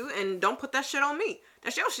have to, and don't put that shit on me.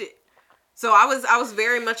 That's your shit. So I was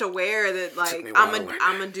very much aware that like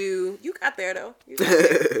I'm a do. You got there though. You got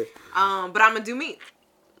there. But I'm gonna do me.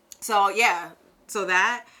 So yeah. So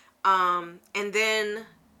that. And then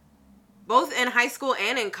both in high school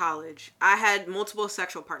and in college, I had multiple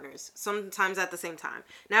sexual partners, sometimes at the same time.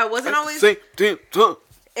 Now it wasn't always same time.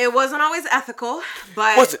 It wasn't always ethical,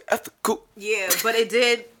 but wasn't ethical. Yeah, but it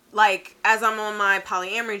did. Like, as I'm on my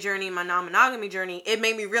polyamory journey, my non-monogamy journey, it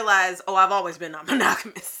made me realize, oh, I've always been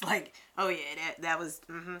non-monogamous. Like, oh yeah, that was.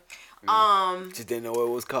 Just didn't know what it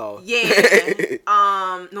was called. Yeah.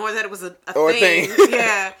 Nor that it was a thing.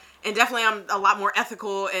 Yeah. And definitely I'm a lot more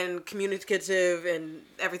ethical and communicative, and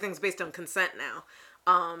everything's based on consent now.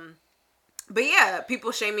 But yeah,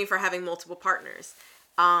 people shame me for having multiple partners.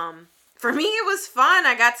 For me, it was fun.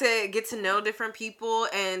 I got to get to know different people,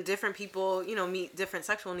 and different people, meet different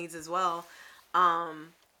sexual needs as well.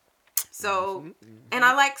 So, and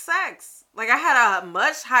I like sex. Like, I had a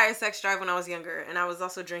much higher sex drive when I was younger, and I was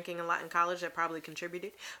also drinking a lot in college. That probably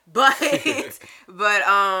contributed. But yeah,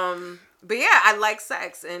 I like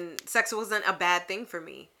sex, and sex wasn't a bad thing for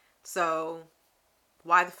me. So,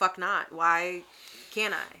 why the fuck not? Why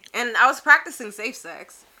can't I? And I was practicing safe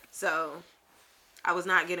sex, so I was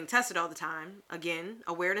not getting tested all the time. Again,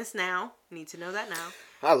 awareness now. Need to know that now.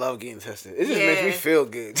 I love getting tested. It just makes me feel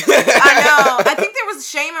good. I know. I think there was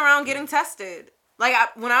shame around getting tested. Like,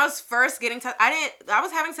 when I was first getting tested, I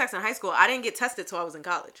was having sex in high school. I didn't get tested till I was in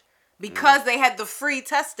college. Because they had the free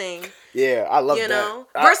testing. Yeah, I love that.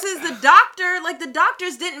 Versus the doctor, like, the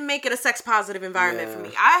doctors didn't make it a sex positive environment for me.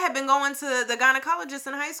 I had been going to the gynecologist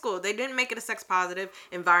in high school. They didn't make it a sex positive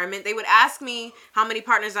environment. They would ask me how many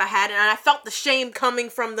partners I had, and I felt the shame coming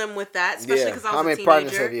from them with that, especially because I was a teenager. How many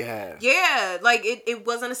partners have you had? Yeah, like, it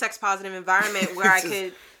wasn't a sex positive environment where I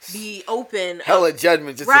could be open. Hella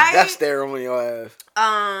judgment, just a death stare on your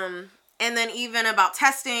ass. And then even about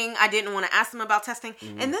testing, I didn't want to ask them about testing.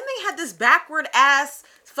 Mm-hmm. And then they had this backward ass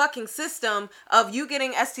fucking system of you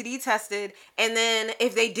getting STD tested, and then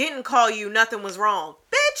if they didn't call you, nothing was wrong.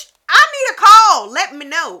 Bitch, I need a call. Let me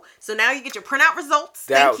know. So now you get your printout results.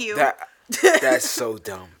 Thank you. That's so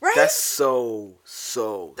dumb. Right? That's so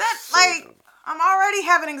dumb. I'm already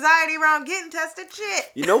having anxiety around getting tested.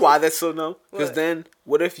 Shit. You know why that's so dumb? Because then,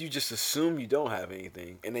 what if you just assume you don't have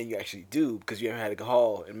anything, and then you actually do because you haven't had a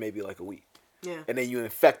call in maybe like a week? Yeah. And then you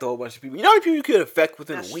infect a whole bunch of people. You know how many people you could infect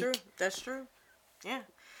within a week? That's true. Yeah.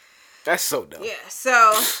 That's so dumb. Yeah.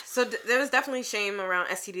 So there was definitely shame around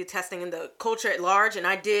STD testing in the culture at large, and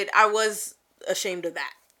I was ashamed of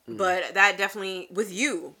that. But that definitely, with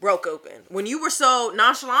you, broke open. When you were so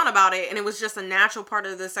nonchalant about it, and it was just a natural part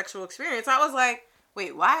of the sexual experience, I was like,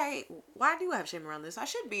 wait, why do I have shame around this? It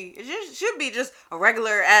should be just a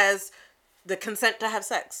regular as the consent to have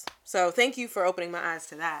sex. So thank you for opening my eyes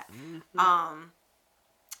to that. Mm-hmm.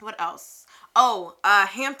 What else?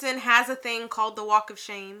 Hampton has a thing called the Walk of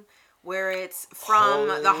Shame, where it's from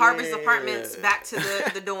the Harvest Apartments back to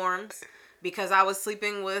the dorms. Because I was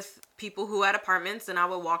sleeping with people who had apartments, and I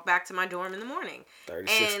would walk back to my dorm in the morning.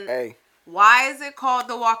 36A. And why is it called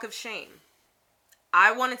the Walk of Shame?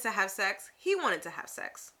 I wanted to have sex. He wanted to have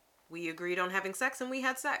sex. We agreed on having sex, and we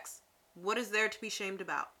had sex. What is there to be shamed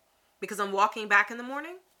about? Because I'm walking back in the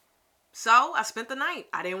morning? So, I spent the night.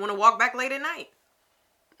 I didn't want to walk back late at night.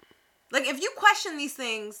 Like, if you question these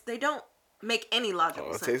things, they don't make any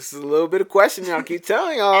logical sense. It takes a little bit of questioning. I'll keep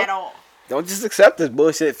telling y'all. At all. Don't just accept this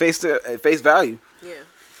bullshit at face value. Yeah.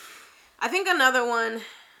 I think another one,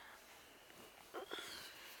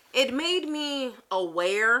 it made me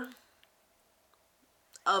aware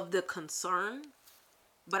of the concern,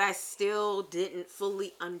 but I still didn't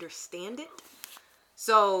fully understand it.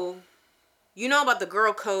 So, you know about the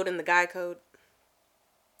girl code and the guy code?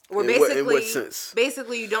 Where in what sense?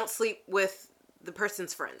 Basically, you don't sleep with the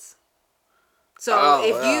person's friends. So,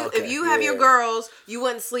 if you have your girls, you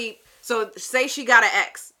wouldn't sleep. So, say she got an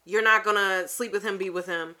ex. You're not going to sleep with him, be with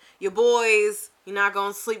him. Your boys, you're not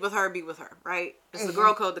going to sleep with her, be with her, right? It's the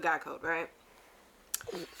girl code, the guy code, right?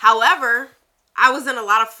 However, I was in a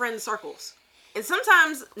lot of friend circles. And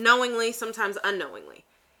sometimes knowingly, sometimes unknowingly.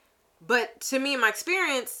 But to me, in my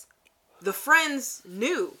experience, the friends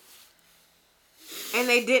knew. And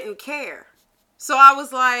they didn't care. So I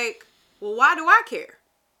was like, well, why do I care?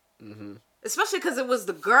 Mm-hmm. Especially because it was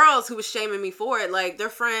the girls who was shaming me for it. Like, they're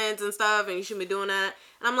friends and stuff, and you shouldn't be doing that.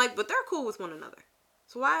 And I'm like, but they're cool with one another.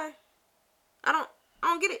 So why? I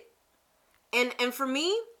don't get it. And for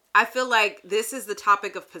me, I feel like this is the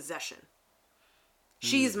topic of possession.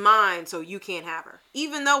 She's mine, so you can't have her.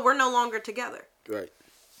 Even though we're no longer together. Right.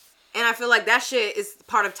 And I feel like that shit is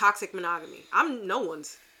part of toxic monogamy. I'm no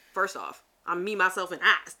one's. First off, I'm me, myself, and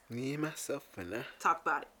I. Me, myself, and I. Talk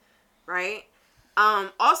about it, right?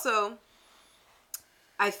 Also,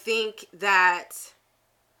 I think that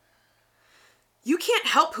you can't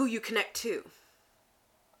help who you connect to.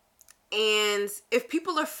 And if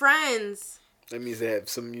people are friends, that means they have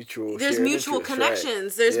some mutual. There's mutual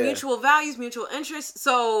connections. Right? There's mutual values, mutual interests.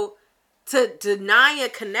 So to deny a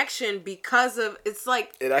connection because of, it's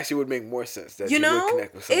like, it actually would make more sense that you would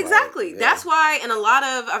connect with somebody. Exactly. Yeah. That's why, and a lot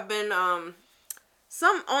of, I've been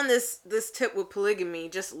some on this tip with polygamy,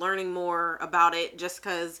 just learning more about it, just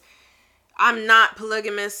because I'm not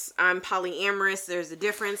polygamous, I'm polyamorous. There's a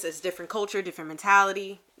difference. It's different culture, different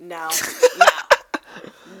mentality. No.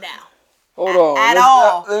 Hold on. At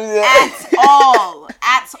all.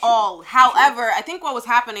 However, I think what was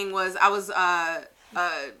happening was I was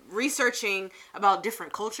researching about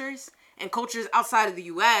different cultures and cultures outside of the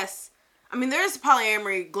U.S. I mean, there's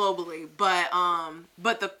polyamory globally, but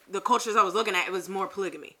the cultures I was looking at, it was more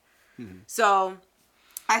polygamy. Mm-hmm. So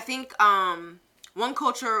I think one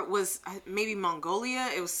culture was maybe Mongolia.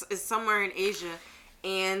 It's somewhere in Asia,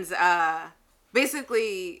 and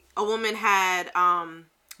basically a woman had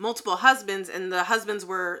multiple husbands, and the husbands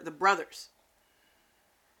were the brothers.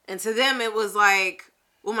 And to them, it was like,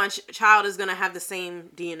 well, my child is gonna have the same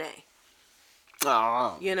DNA.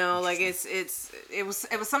 Oh, you know, like it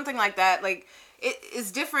was something like that. Like it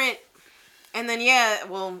is different. And then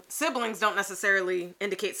siblings don't necessarily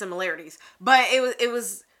indicate similarities, but it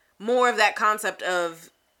was more of that concept of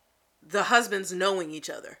the husbands knowing each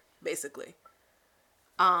other, basically.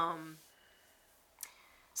 So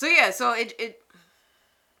it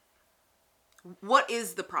what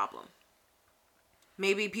is the problem?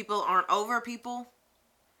 Maybe people aren't over people,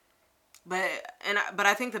 but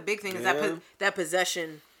I think the big thing is that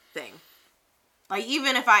possession thing. Like,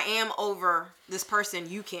 even if I am over this person,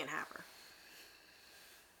 you can't have her.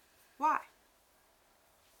 Why?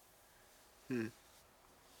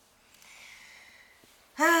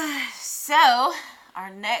 So,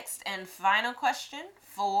 our next and final question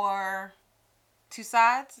for two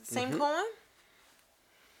sides of the same coin.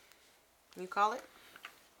 You call it?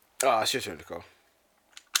 Oh, it's your turn to call.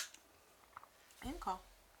 You call.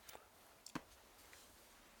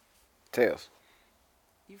 Tails.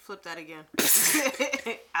 You flipped that again.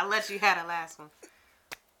 I let you have the last one.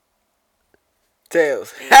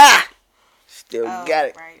 Tails. Ha! Still got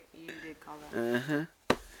it. Right. You did call that.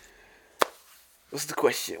 What's the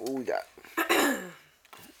question? What we got?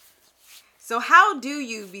 So how do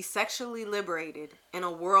you be sexually liberated in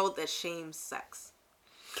a world that shames sex?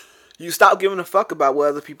 You stop giving a fuck about what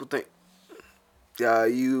other people think.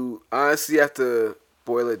 You honestly have to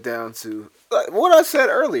boil it down to what I said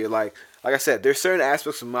earlier. Like I said, there's certain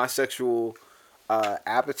aspects of my sexual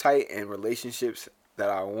appetite and relationships that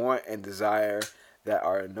I want and desire that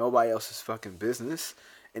are nobody else's fucking business.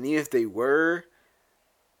 And even if they were,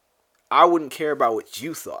 I wouldn't care about what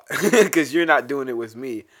you thought because you're not doing it with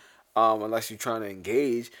me unless you're trying to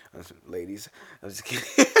engage. Ladies, I'm just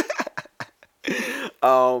kidding.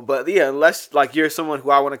 But yeah, unless like you're someone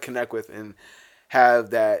who I want to connect with and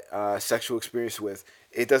have that sexual experience with,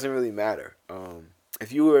 it doesn't really matter.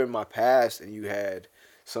 If you were in my past and you had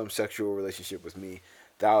some sexual relationship with me,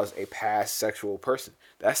 that was a past sexual person.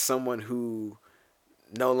 That's someone who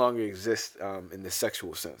no longer exists in the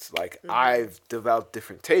sexual sense. Like, I've developed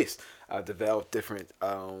different tastes. I've developed different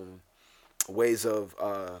ways of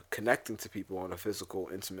connecting to people on a physical,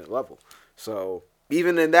 intimate level. So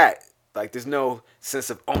even in that, like, there's no sense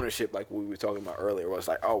of ownership like we were talking about earlier, where it's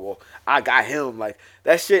like, oh, well, I got him. Like,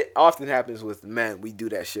 that shit often happens with men. We do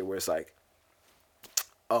that shit where it's like,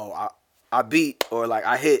 oh, I beat, or like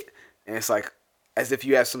I hit, and it's like as if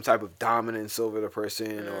you have some type of dominance over the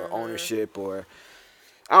person or ownership or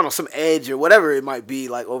I don't know, some edge or whatever it might be,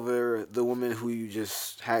 like over the woman who you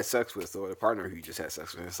just had sex with or the partner who you just had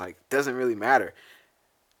sex with. It's like, doesn't really matter.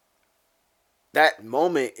 That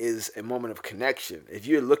moment is a moment of connection. If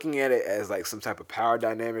you're looking at it as like some type of power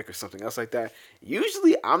dynamic or something else like that,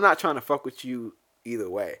 usually I'm not trying to fuck with you either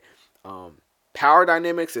way. Power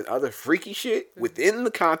dynamics and other freaky shit within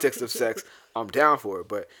the context of sex, I'm down for it.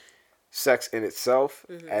 But sex in itself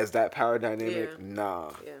as that power dynamic,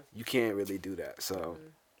 you can't really do that. So,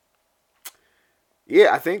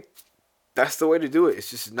 yeah, I think that's the way to do it. It's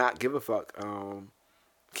just not give a fuck.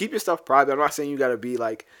 Keep your stuff private. I'm not saying you gotta be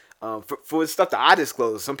like, for the stuff that I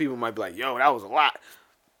disclose, some people might be like, yo, that was a lot.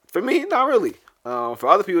 For me, not really. For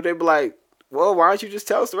other people, they'd be like, well, why don't you just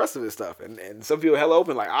tell us the rest of this stuff? And some people hella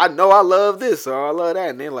open, like, I know I love this or I love that.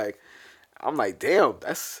 And they're like, I'm like, damn,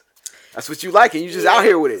 that's what you like, and you just out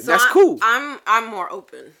here with it. So that's cool. I'm more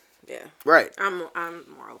open. Yeah. Right. I'm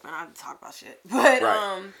more open. I talk about shit. But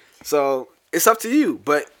right. So it's up to you.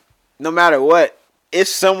 But no matter what, if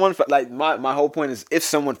someone like my whole point is if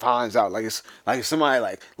someone finds out, like it's like if somebody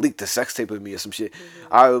like leaked a sex tape of me or some shit,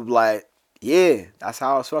 I would be like, yeah, that's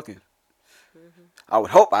how I was fucking. I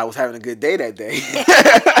would hope I was having a good day that day.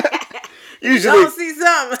 Usually, you don't see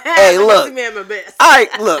something. Hey, look. See me at my best. All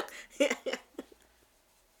right, look.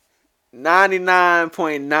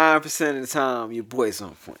 99.9% of the time, your boy's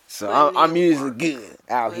on point. So I'm usually good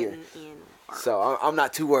out here. So I'm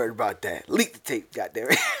not too worried about that. Leak the tape,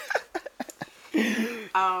 goddammit.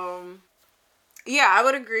 Yeah, I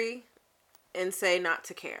would agree and say not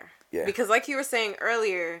to care. Yeah. Because like you were saying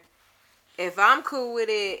earlier, if I'm cool with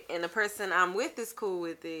it and the person I'm with is cool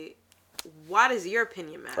with it, why does your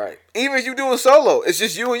opinion matter? Right. Even if you're doing solo, it's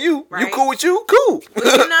just you and you. Right. You cool with you? Cool. But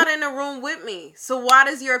you're not in the room with me. So why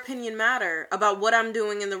does your opinion matter about what I'm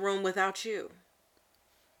doing in the room without you?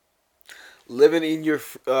 Living in your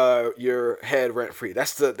head rent free.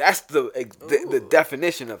 That's the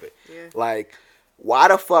definition of it. Yeah. Like, why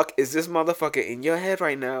the fuck is this motherfucker in your head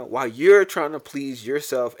right now while you're trying to please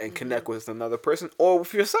yourself and connect with another person or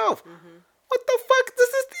with yourself? What the fuck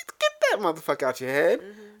does this? Get that motherfucker out your head.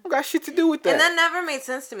 I got shit to do with that. And that never made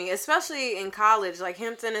sense to me, especially in college. Like,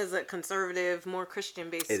 Hampton is a conservative, more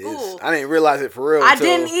Christian-based school. Is. I didn't realize it for real. I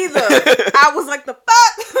didn't either. I was like, the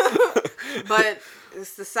fuck? But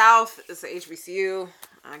it's the South. It's the HBCU.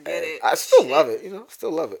 I get it. I still love it.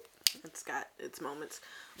 Still love it. It's got its moments.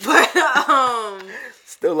 But,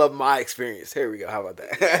 still love my experience. Here we go. How about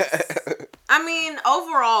that? Yes. I mean,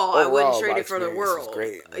 overall, I wouldn't trade it for the world. Was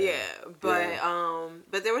great, yeah,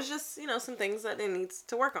 but there was just, some things that it needs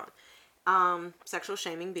to work on. Sexual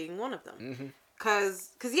shaming being one of them. Cause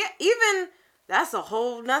yeah, even that's a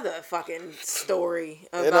whole nother fucking story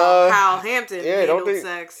about how Hampton handled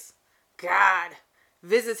sex. God.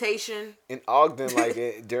 Visitation. In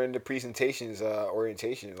Ogden, during the presentations,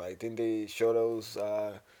 orientation, didn't they show those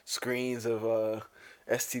screens of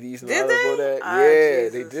STDs and all that? Yeah,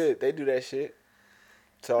 they did. They do that shit.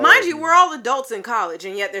 So, mind you, we're all adults in college,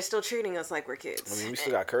 and yet they're still treating us like we're kids. I mean, we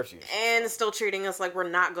still got curfews. And still treating us like we're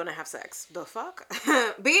not going to have sex. The fuck?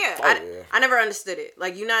 But yeah, I never understood it.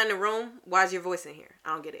 Like, you're not in the room, why is your voice in here?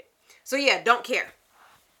 I don't get it. So yeah, don't care.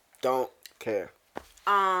 Don't care.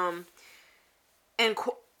 And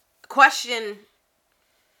question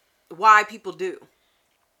why people do.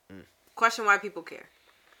 Question why people care.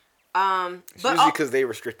 It's usually because they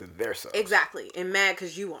restricted their selves. Exactly. And mad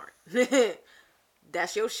because you aren't.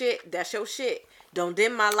 That's your shit. That's your shit. Don't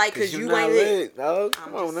dim my light because you ain't lit. No,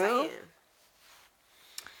 come on now.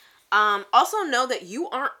 Also know that you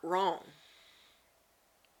aren't wrong.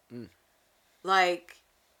 Like,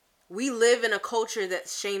 we live in a culture that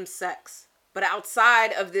shames sex. But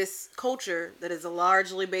outside of this culture that is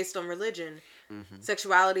largely based on religion,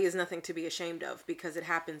 sexuality is nothing to be ashamed of because it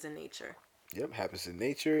happens in nature. Yep, happens in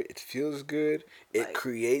nature. It feels good. It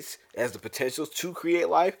has the potential to create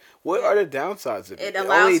life. What are the downsides of it? It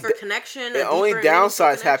allows for connection. The only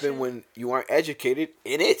downsides happen when you aren't educated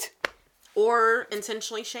in it. Or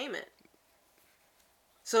intentionally shame it.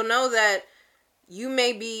 So know that you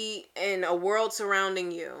may be in a world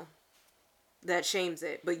surrounding you that shames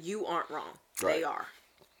it, but you aren't wrong. Right. They are.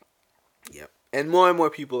 Yep. And more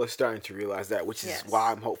people are starting to realize that, which is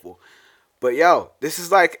why I'm hopeful. But yo, this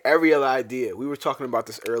is like every other idea. We were talking about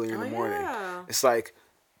this earlier in the morning. Yeah. It's like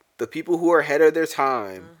the people who are ahead of their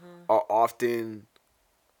time are often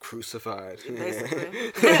crucified.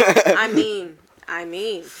 Basically. I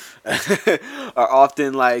mean. Are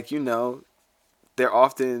often they're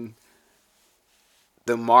often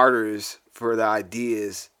the martyrs for the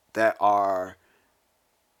ideas that are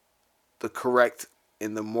the correct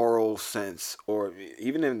in the moral sense, or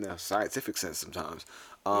even in the scientific sense sometimes.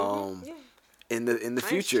 In the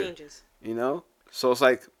future, changes. So it's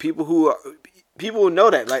like people will know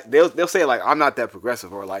that, like they'll say like, I'm not that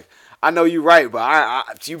progressive, or like, I know you're right,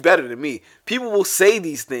 but you better than me. People will say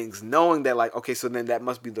these things knowing that, like, okay, so then that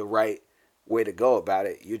must be the right way to go about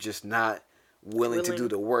it. You're just not willing to do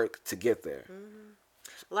the work to get there.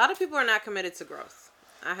 A lot of people are not committed to growth.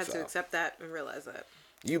 I had to accept that and realize that.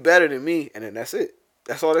 You better than me, and then that's it.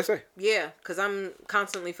 That's all they say. Yeah, because I'm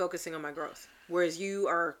constantly focusing on my growth, whereas you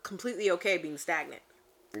are completely okay being stagnant.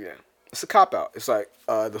 Yeah, it's a cop out. It's like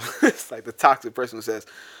it's like the toxic person who says,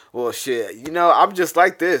 "Well, shit, I'm just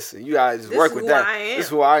like this, and you guys just work with that. This is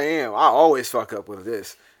who I am. I always fuck up with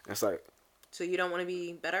this." And it's like, So you don't want to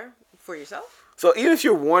be better for yourself? So even if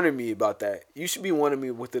you're warning me about that, you should be warning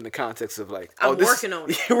me within the context of like, I'm working on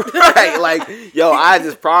it. Right. Like, yo, I had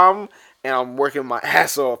this problem and I'm working my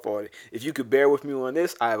ass off on it. If you could bear with me on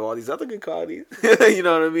this, I have all these other good qualities. You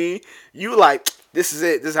know what I mean? You like, this is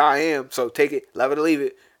it. This is how I am. So take it, love it or leave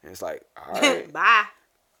it. And it's like, all right. Bye.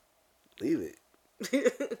 Leave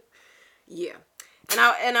it. Yeah.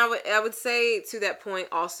 And I would say to that point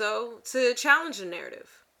also to challenge the narrative.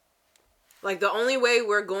 Like, the only way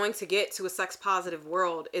we're going to get to a sex positive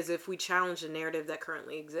world is if we challenge the narrative that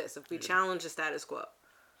currently exists. If we challenge the status quo.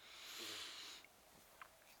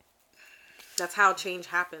 That's how change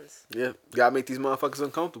happens. Yeah. Gotta make these motherfuckers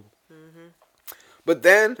uncomfortable. Mm-hmm. But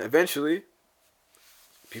then, eventually,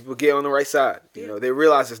 people get on the right side. You know, they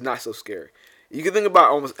realize it's not so scary. You can think about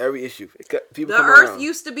almost every issue. People the earth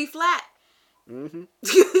used to be flat. Mm-hmm.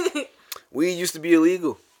 Weed used to be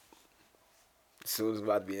illegal. So it's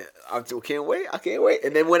about to be. I can't wait.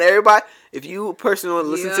 And then when everybody, if you a person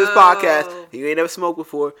listen to this podcast, you ain't never smoked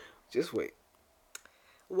before, just wait.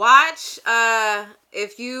 Watch.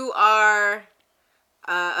 If you are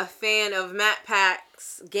a fan of Matt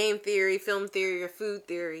Pack's game theory, film theory, or food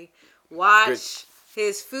theory, watch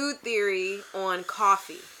his food theory on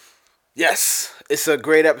coffee. Yes, it's a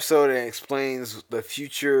great episode and it explains the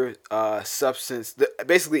future substance.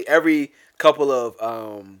 Basically, every couple of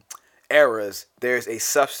eras, there's a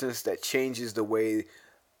substance that changes the way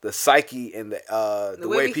the psyche and the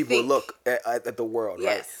way people look at the world.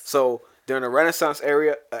 Yes. Right. So during the Renaissance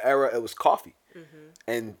era, it was coffee,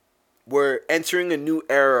 and we're entering a new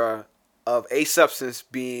era of a substance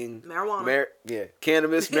being marijuana.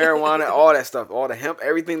 Cannabis, marijuana, all that stuff, all the hemp,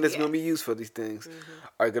 everything that's going to be used for these things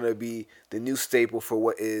are going to be the new staple for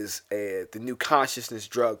what is the new consciousness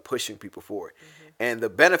drug pushing people forward. And the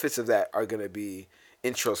benefits of that are going to be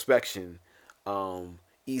introspection,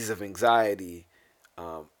 ease of anxiety,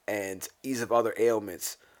 and ease of other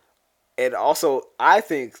ailments. And also, I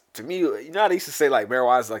think, to me, you know how they used to say, like,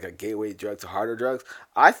 marijuana is like a gateway drug to harder drugs?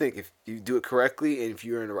 I think if you do it correctly and if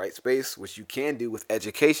you're in the right space, which you can do with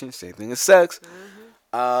education, same thing as sex,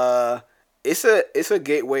 it's a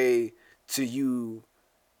gateway to you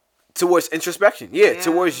towards introspection. Yeah,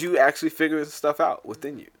 towards you actually figuring stuff out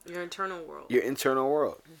within you. Your internal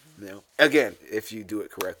world. You know, again, if you do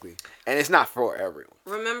it correctly, and it's not for everyone.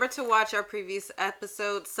 Remember to watch our previous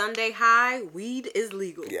episode, Sunday High. Weed is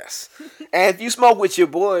legal. Yes, and if you smoke with your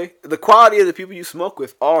boy, the quality of the people you smoke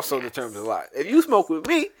with also determines a lot. If you smoke with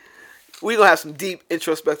me, we gonna have some deep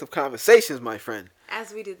introspective conversations, my friend.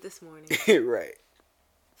 As we did this morning. Right.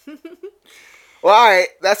 Well, all right.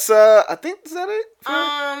 That's I think, is that it?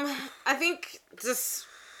 I think just.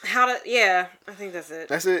 I think that's it.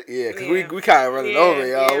 That's it? Yeah, because we kind of running over,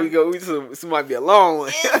 y'all. Yeah. This might be a long one.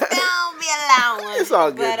 It's gonna be a long one. It's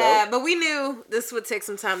all good, though. But we knew this would take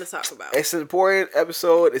some time to talk about. It's an important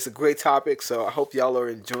episode. It's a great topic, so I hope y'all are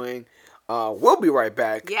enjoying. We'll be right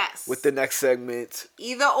back. Yes. With the next segment.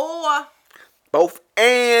 Either or. Both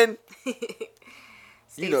and.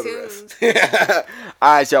 Stay tuned. The rest.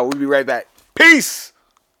 All right, y'all. We'll be right back. Peace.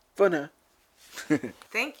 For now.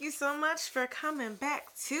 Thank you so much for coming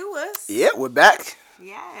back to us. Yeah, we're back.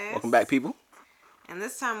 Yes. Welcome back, people. And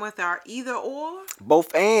this time with our either or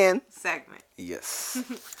both and segment. Yes.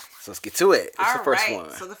 So let's get to it. What's the first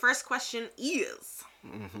one? So the first question is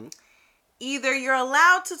either you're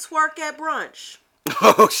allowed to twerk at brunch.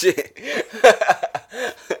 Oh shit.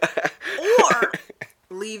 Or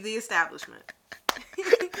leave the establishment.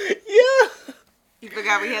 Yeah. You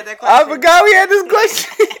forgot we had that question? I forgot we had this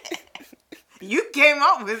question. You came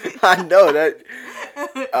up with it. I know that.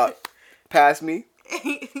 Past me.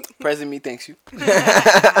 Present me, thanks you.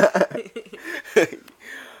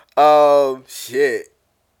 Shit.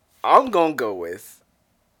 I'm gonna go with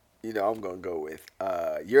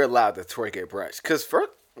you're allowed to twerk at brunch. Cause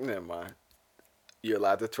first, never mind. You're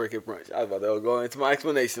allowed to twerk at brunch. I was about to go into my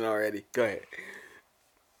explanation already. Go ahead.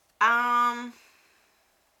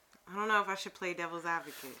 I don't know if I should play devil's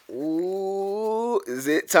advocate. Ooh, is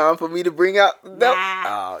it time for me to bring out the devil?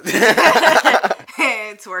 Nah. Oh.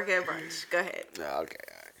 Twerk at brunch. Go ahead. Okay. All right.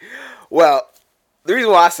 Well, the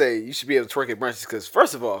reason why I say you should be able to twerk at brunch is because,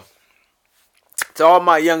 first of all, to all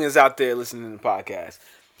my youngins out there listening to the podcast,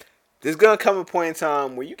 there's going to come a point in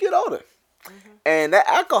time where you get older. And that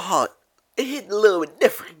alcohol, it hit a little bit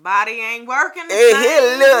different. Body ain't working the same. It hit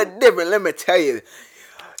a little different, let me tell you.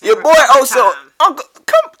 Your boy Oso, Uncle,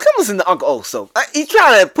 come listen to Uncle Oso. He's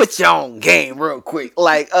trying to put you on game real quick.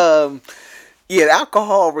 Like, the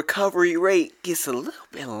alcohol recovery rate gets a little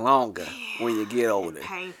bit longer when you get older.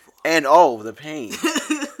 Painful. And the pain.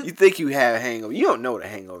 You think you have a hangover. You don't know what a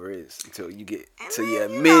hangover is until you get to your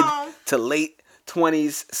to late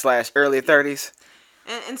 20s / early 30s.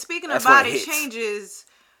 And speaking of body changes,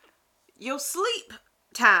 your sleep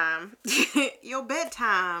time, your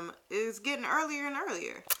bedtime is getting earlier and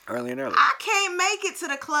earlier. Earlier and earlier. I can't make it to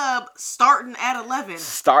the club starting at 11.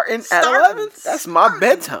 Starting at 11? That's my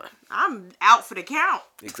bedtime. I'm out for the count.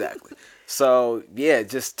 Exactly. So, yeah,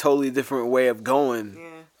 just totally different way of going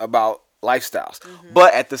about lifestyles. Mm-hmm.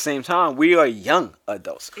 But at the same time, we are young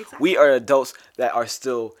adults. Exactly. We are adults that are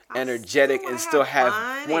still energetic and still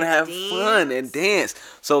want to have fun and dance.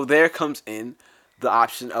 So there comes in the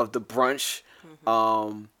option of the brunch.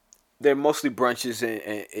 Mm-hmm. They're mostly brunches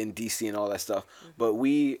in DC and all that stuff. Mm-hmm. But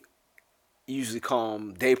we usually call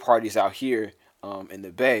them day parties out here in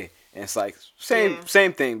the Bay. And it's like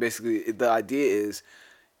same thing, basically. The idea is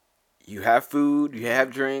you have food, you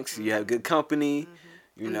have drinks, you have good company. Mm-hmm.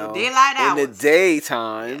 In the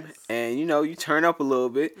daytime, and you turn up a little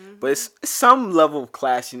bit, but it's some level of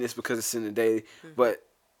classiness because it's in the day, but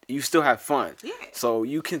you still have fun. Yeah. So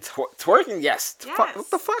you can twerking, yes.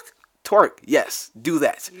 What the fuck? Twerk, yes. Do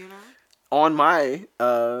that. On my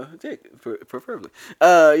dick, preferably.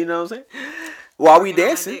 You know what I'm saying? While we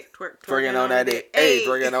dancing, twerking on that dick, hey,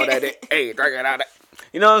 twerking on that dick, hey, twerking on that.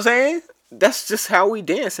 You know what I'm saying? That's just how we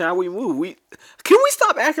dance and how we move. Can we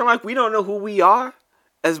stop acting like we don't know who we are?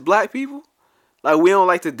 As black people, like we don't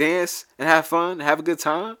like to dance and have fun, and have a good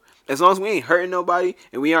time. As long as we ain't hurting nobody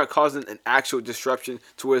and we aren't causing an actual disruption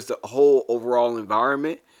towards the whole overall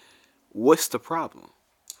environment, what's the problem?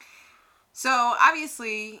 So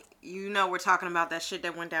obviously, we're talking about that shit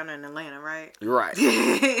that went down in Atlanta, right? You're right.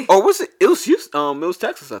 Or was it? It was Houston. It was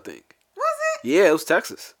Texas, I think. Was it? Yeah, it was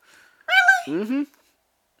Texas. Really? Mm-hmm.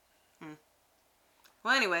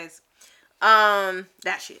 Well, anyways,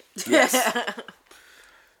 that shit. Yes.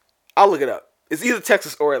 I'll look it up. It's either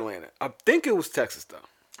Texas or Atlanta. I think it was Texas, though.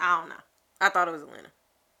 I don't know. I thought it was Atlanta.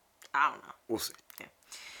 I don't know. We'll see. Yeah.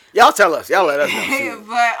 Y'all tell us. Y'all let us know.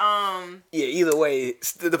 But, yeah, either way,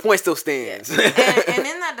 the point still stands. Yeah. and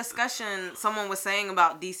in that discussion, someone was saying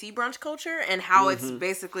about DC brunch culture and how it's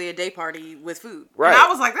basically a day party with food. Right. And I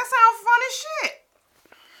was like, that sounds fun as shit.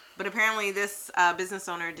 But apparently this business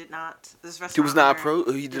owner did not. This restaurant he was not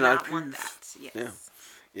he did not approve. Want that. Yes. Yeah.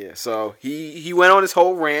 Yeah, so he went on this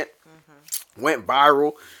whole rant, went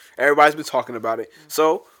viral. Everybody's been talking about it.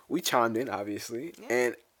 So we chimed in, obviously. Yeah.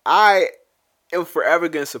 And I am forever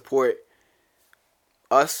going to support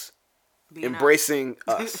us embracing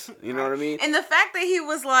us. You know what I mean? And the fact that he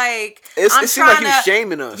was like... It seemed like he was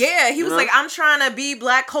shaming us. Yeah, he was like, I'm trying to be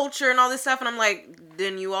black culture and all this stuff. And I'm like,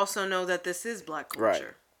 then you also know that this is black culture.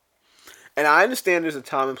 Right. And I understand there's a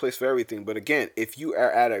time and place for everything, but again, if you are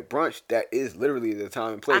at a brunch, that is literally the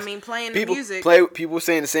time and place. I mean, playing the music. People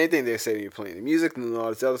saying the same thing. They say you're playing the music and all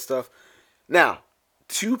this other stuff. Now,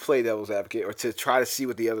 to play devil's advocate or to try to see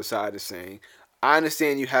what the other side is saying, I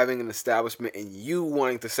understand you having an establishment and you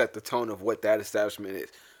wanting to set the tone of what that establishment is.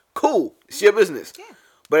 Cool. It's your business. Yeah.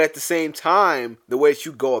 But at the same time, the way that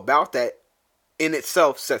you go about that in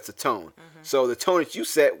itself sets a tone. So the tone that you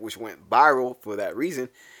set, which went viral for that reason,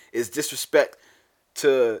 is disrespect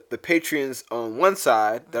to the patrons on one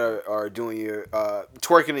side that are doing your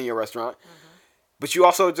twerking in your restaurant, but you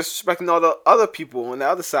also disrespecting all the other people on the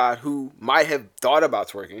other side who might have thought about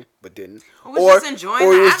twerking but didn't, or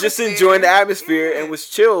was just enjoying the atmosphere and was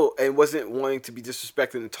chill and wasn't wanting to be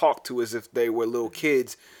disrespected and talked to as if they were little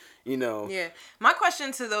kids. Yeah. My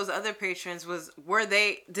question to those other patrons was: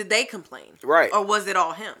 did they complain, right, or was it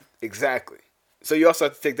all him? Exactly. So you also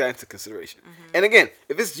have to take that into consideration. And again,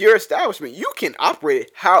 if it's your establishment, you can operate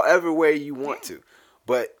it however way you want to.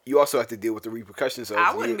 But you also have to deal with the repercussions of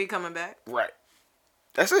I wouldn't be coming back. Right.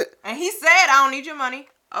 That's it. And he said, I don't need your money.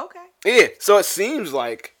 Okay. Yeah. So it seems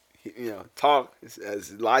like, talk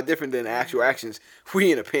is a lot different than actual actions.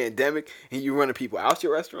 We in a pandemic and you running people out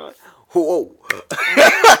your restaurant. Whoa. And they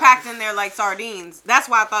were packed in there like sardines. That's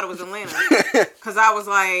why I thought it was Atlanta. Because I was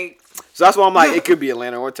like... So that's why I'm like, it could be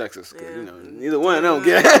Atlanta or Texas. Because, neither one of them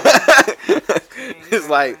get it's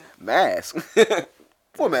like, mask.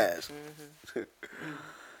 For mask.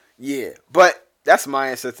 Yeah. But that's my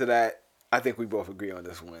answer to that. I think we both agree on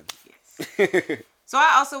this one. Yes. So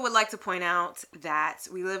I also would like to point out that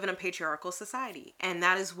we live in a patriarchal society. And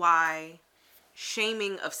that is why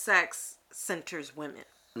shaming of sex centers women.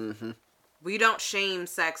 We don't shame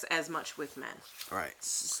sex as much with men. Right.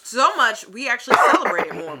 So much, we actually celebrate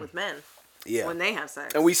it more with men. Yeah. When they have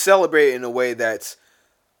sex. And we celebrate it in a way that's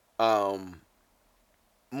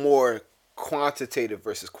more quantitative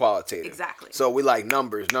versus qualitative. Exactly. So we like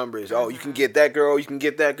numbers. Oh, you can get that girl, you can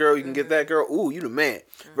get that girl, you can get that girl. Ooh, you the man.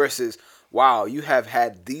 Versus, wow, you have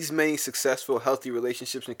had these many successful, healthy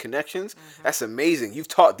relationships and connections. That's amazing. You've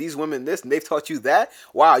taught these women this, and they've taught you that.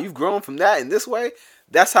 Wow, you've grown from that in this way.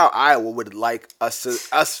 That's how I would like us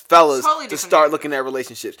fellas totally to start looking at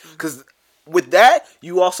relationships. Because with that,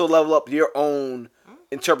 you also level up your own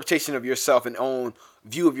interpretation of yourself and own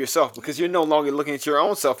view of yourself. Because you're no longer looking at your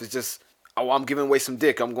own self as just, oh, I'm giving away some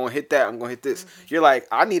dick. I'm going to hit that. I'm going to hit this. You're like,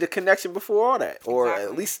 I need a connection before all that. Or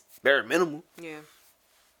at least bare minimum. Yeah.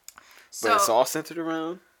 But it's all centered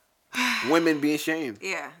around women being shamed.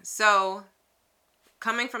 Yeah. So,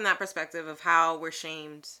 coming from that perspective of how we're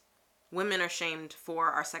shamed, women are shamed for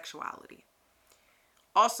our sexuality.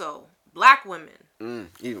 Also, black women.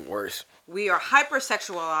 Even worse. We are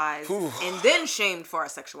hypersexualized and then shamed for our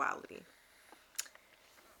sexuality.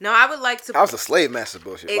 Now, I would like to... That was a slave master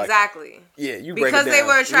bullshit. Exactly. Like, yeah, you break it down. Because they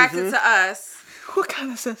were attracted to us. What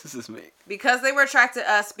kind of sense does this make? Because they were attracted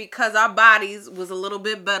to us because our bodies was a little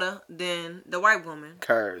bit better than the white woman.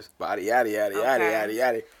 Curves, body, yada, yada, yada, yada,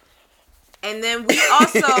 yada. And then we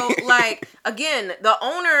also, like, again, the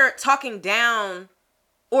owner talking down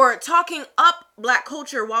or talking up black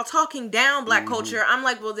culture while talking down black culture. I'm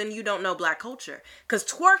like, well, then you don't know black culture. Because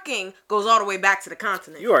twerking goes all the way back to the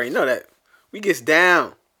continent. You already know that. We gets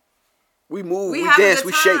down. We move, we dance,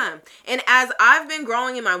 we shake. And as I've been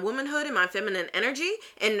growing in my womanhood and my feminine energy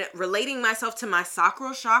and relating myself to my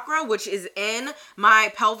sacral chakra, which is in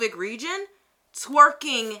my pelvic region,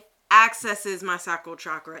 twerking accesses my sacral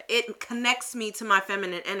chakra. It connects me to my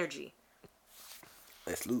feminine energy.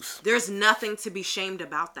 That's loose. There's nothing to be shamed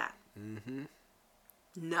about that.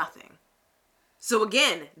 Nothing. So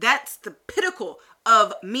again, that's the pinnacle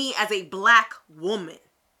of me as a black woman.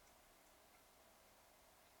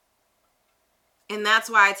 And that's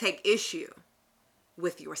why I take issue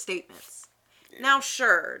with your statements. Yeah. Now,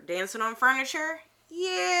 sure, dancing on furniture,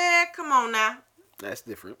 yeah, come on now. That's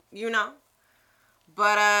different. You know.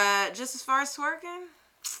 But just as far as twerking.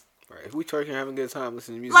 Right. If we twerking, having a good time,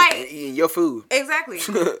 listening to music, and eating your food. Exactly.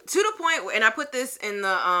 To the point, and I put this in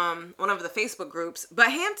the one of the Facebook groups,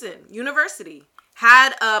 but Hampton University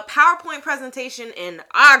had a PowerPoint presentation in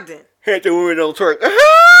Ogden. Hampton women don't twerk.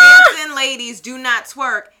 Hampton ladies do not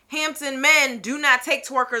twerk. Hampton men do not take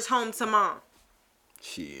twerkers home to mom.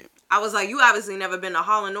 Shit. I was like, you obviously never been to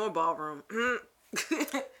Holland or Ballroom.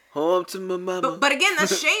 Home to my mama. But again,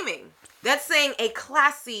 that's shaming. That's saying a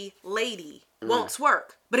classy lady won't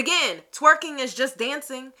twerk. But again, twerking is just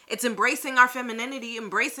dancing. It's embracing our femininity,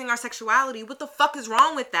 embracing our sexuality. What the fuck is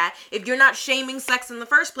wrong with that if you're not shaming sex in the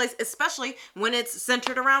first place, especially when it's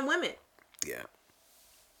centered around women? Yeah.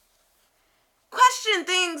 Question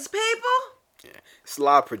things, people. Yeah, it's a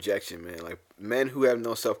lot of projection, man. Like, men who have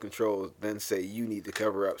no self-control then say you need to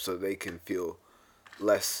cover up so they can feel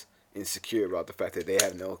less insecure about the fact that they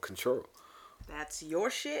have no control. That's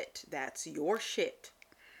your shit. That's your shit.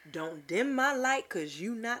 Don't dim my light because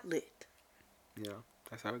you not lit. Yeah,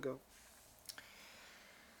 that's how it goes.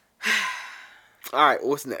 All right,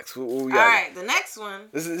 what's next? What we got? All right, the next one.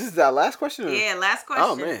 This is our last question? Or? Yeah, last question.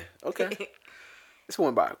 Oh, man. Okay. This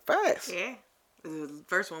went by fast. Yeah. The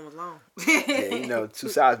first one was long. Yeah, you know, 2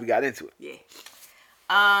 sides we got into it.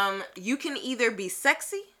 Yeah. You can either be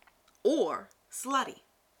sexy or slutty.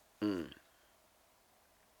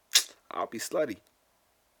 I'll be slutty.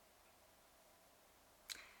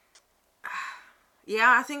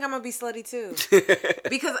 Yeah, I think I'm gonna be slutty too.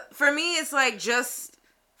 Because for me, it's like just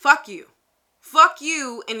fuck you. Fuck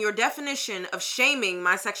you and your definition of shaming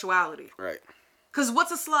my sexuality. Right. Because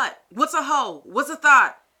what's a slut? What's a hoe? What's a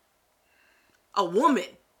thought? A woman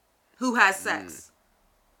who has sex.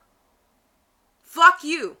 Fuck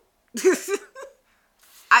you.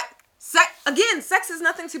 Sex is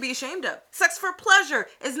nothing to be ashamed of. Sex for pleasure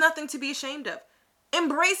is nothing to be ashamed of.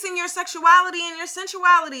 Embracing your sexuality and your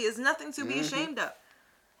sensuality is nothing to be ashamed of.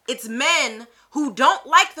 It's men who don't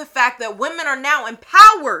like the fact that women are now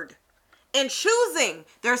empowered in choosing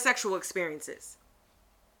their sexual experiences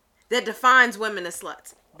that defines women as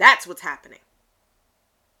sluts. That's what's happening.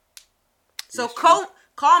 So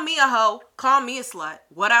call me a hoe, call me a slut,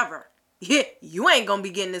 whatever. Yeah, you ain't gonna be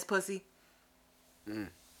getting this pussy. There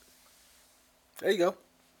you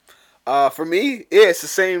go. For me, yeah, it's the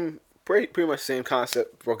same, pretty much the same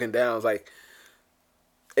concept broken down. It's like,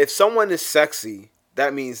 if someone is sexy,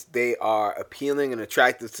 that means they are appealing and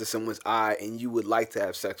attractive to someone's eye, and you would like to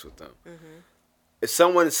have sex with them. If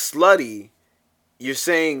someone is slutty, you're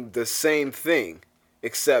saying the same thing.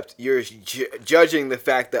 Except you're judging the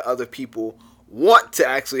fact that other people want to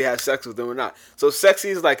actually have sex with them or not. So sexy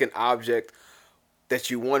is like an object that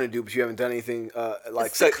you want to do, but you haven't done anything like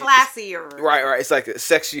it's classier. Right. It's like a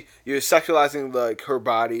sexy. You're sexualizing like her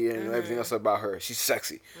body and everything else about her. She's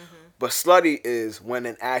sexy, But slutty is when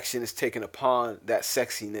an action is taken upon that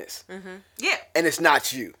sexiness. Mm-hmm. Yeah. And it's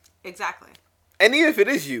not you. Exactly. And even if it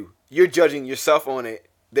is you, you're judging yourself on it,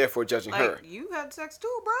 therefore judging her. You had sex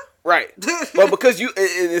too, bro. Right. But because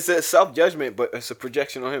it's a self-judgment, but it's a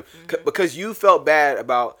projection on him. Mm-hmm. Because you felt bad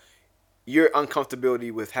about your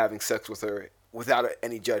uncomfortability with having sex with her without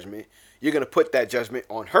any judgment, you're going to put that judgment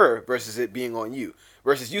on her versus it being on you.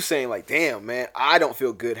 Versus you saying like, damn, man, I don't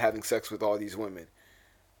feel good having sex with all these women.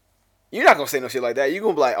 You're not going to say no shit like that. You're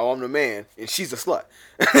going to be like, oh, I'm the man, and she's a slut.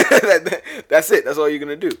 That's it. That's all you're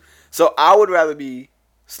going to do. So I would rather be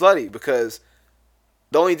slutty because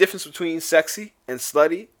the only difference between sexy and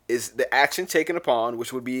slutty is the action taken upon,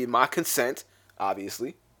 which would be my consent,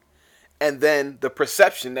 obviously, and then the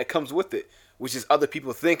perception that comes with it, which is other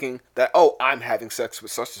people thinking that, oh, I'm having sex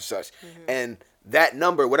with such and such. Mm-hmm. And that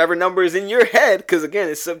number, whatever number is in your head, because again,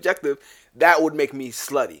 it's subjective, that would make me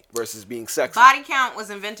slutty versus being sexy. Body count was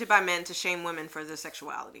invented by men to shame women for their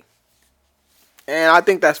sexuality. And I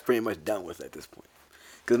think that's pretty much done with at this point.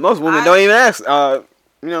 Because most women don't even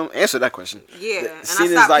answer that question. Yeah. And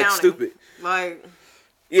seen as like counting. Stupid. Like.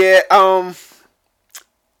 Yeah,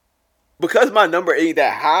 because my number ain't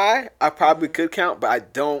that high, I probably could count, but I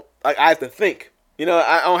don't, like, I have to think. You know,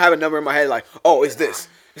 I don't have a number in my head like, oh, it's this.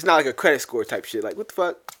 It's not like a credit score type shit. Like, what the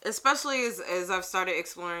fuck? Especially as I've started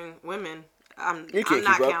exploring women, I'm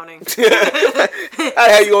not counting. How the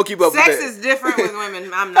hell you gonna keep up Sex with that? is different with women.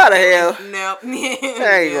 I'm not. How the hell? Nope.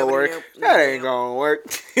 That ain't gonna work. That ain't gonna work.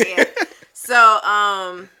 Yeah. So,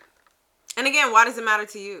 and again, why does it matter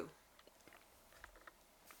to you?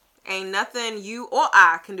 Ain't nothing you or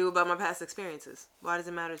I can do about my past experiences. Why does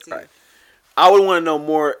it matter to you? Right. I would want to know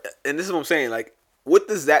more, and this is what I'm saying, like, what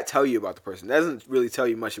does that tell you about the person? That doesn't really tell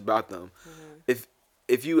you much about them. Mm-hmm.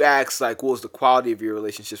 If you ask, like, what was the quality of your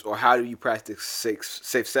relationships, or how do you practice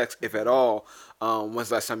safe sex, if at all, when's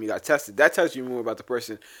the last time you got tested, that tells you more about the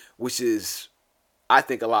person, which is, I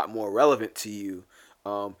think, a lot more relevant to you.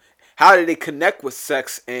 How do they connect with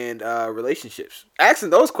sex and relationships?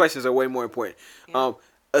 Asking those questions are way more important. Yeah.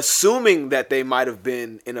 Assuming that they might have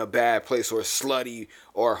been in a bad place or slutty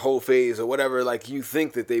or whole phase or whatever, like you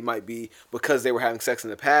think that they might be because they were having sex in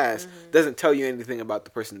the past, doesn't tell you anything about the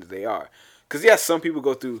person that they are. Because yes, some people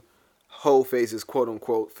go through whole phases, quote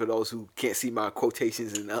unquote, for those who can't see my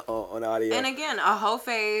quotations on audio. And again, a whole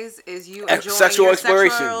phase is you enjoying sexual your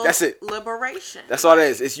exploration. Sexual That's it. Liberation. That's all it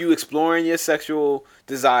is. It's you exploring your sexual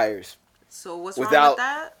desires. So what's wrong with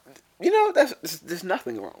that? You know, there's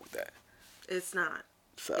nothing wrong with that. It's not.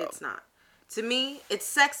 So. It's not. To me, it's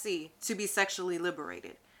sexy to be sexually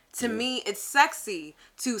liberated. To me, it's sexy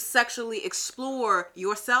to sexually explore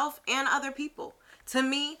yourself and other people. To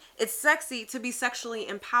me, it's sexy to be sexually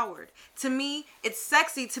empowered. To me, it's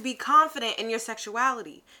sexy to be confident in your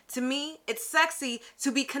sexuality. To me, it's sexy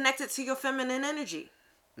to be connected to your feminine energy.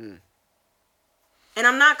 And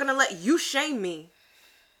I'm not going to let you shame me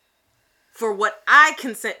for what I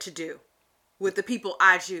consent to do with the people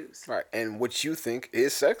I choose. Right. And what you think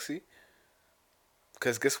is sexy.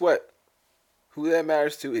 Because guess what? Who that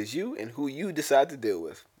matters to is you and who you decide to deal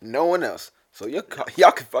with. No one else. So y'all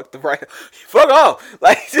can fuck fuck off.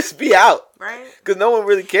 Like, just be out. Right. Because no one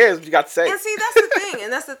really cares what you got to say. And see, that's the thing.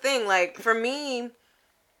 And that's the thing. Like, for me,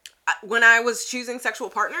 when I was choosing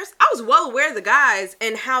sexual partners, I was well aware of the guys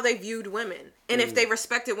and how they viewed women. And if they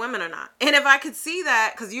respected women or not. And if I could see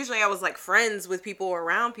that, because usually I was like friends with people or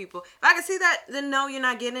around people. If I could see that, then no, you're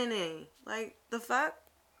not getting any. Like, the fuck?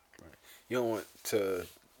 Right. You don't want to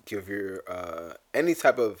give your any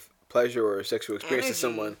type of pleasure or sexual experience to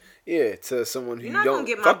someone. Yeah, to someone who you don't. You're not gonna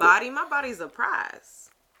get my body. My body's a prize.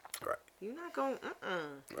 Right. You're not gonna.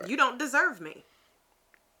 Right. You don't deserve me.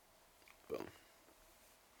 Boom.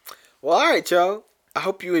 Well, all right, y'all. I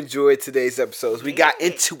hope you enjoyed today's episodes. We got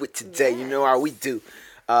into it today. Yes. You know how we do.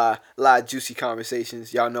 A lot of juicy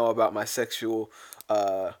conversations. Y'all know about my sexual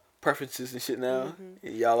preferences and shit now.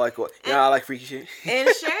 And y'all like what? Y'all like freaky shit. And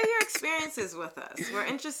share your experiences with us. We're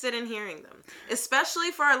interested in hearing them,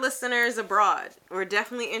 especially for our listeners abroad. We're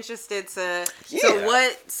definitely interested to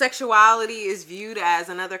what sexuality is viewed as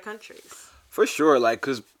in other countries. For sure, like,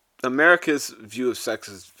 because America's view of sex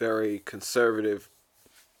is very conservative.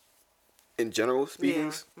 In general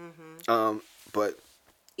speaking, but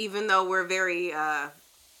even though we're very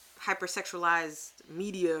hypersexualized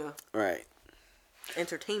media, right,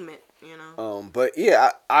 entertainment, you know. But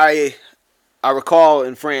yeah, I recall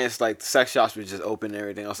in France, like, the sex shops were just open and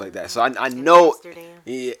everything else like that. So I know,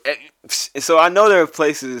 so I know there are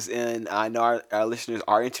places, and I know our listeners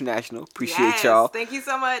are international. Appreciate y'all. Thank you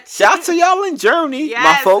so much. Shout out to y'all in Germany,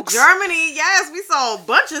 my folks. Germany. Yes, we saw a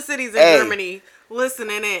bunch of cities in Germany.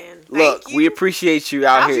 listening in. Look, we appreciate you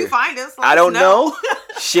out How'd here. You find us? I don't know.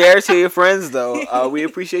 Share it to your friends, though. We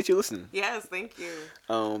appreciate you listening. Yes, thank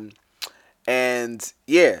you. And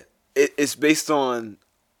yeah, it's based on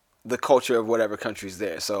the culture of whatever country's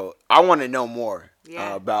there. So I want to know more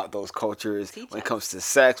about those cultures when it comes to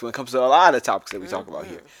sex, when it comes to a lot of topics that we talk about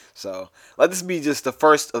here. So let this be just the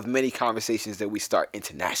first of many conversations that we start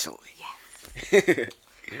internationally. Yes.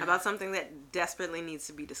 About something that desperately needs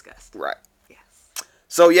to be discussed. Right. Yes.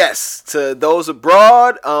 So yes, to those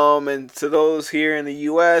abroad, and to those here in the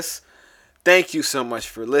U.S., thank you so much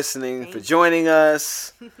for listening, for joining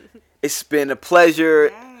us. It's been a pleasure.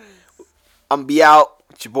 Yes. I'm be out.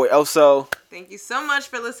 It's your boy Oso. Thank you so much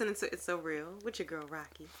for listening to It's So Real with your girl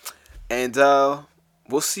Rocqi. And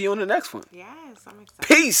we'll see you on the next one. Yes, I'm excited.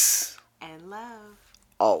 Peace. And love.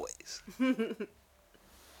 Always.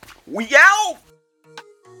 We out.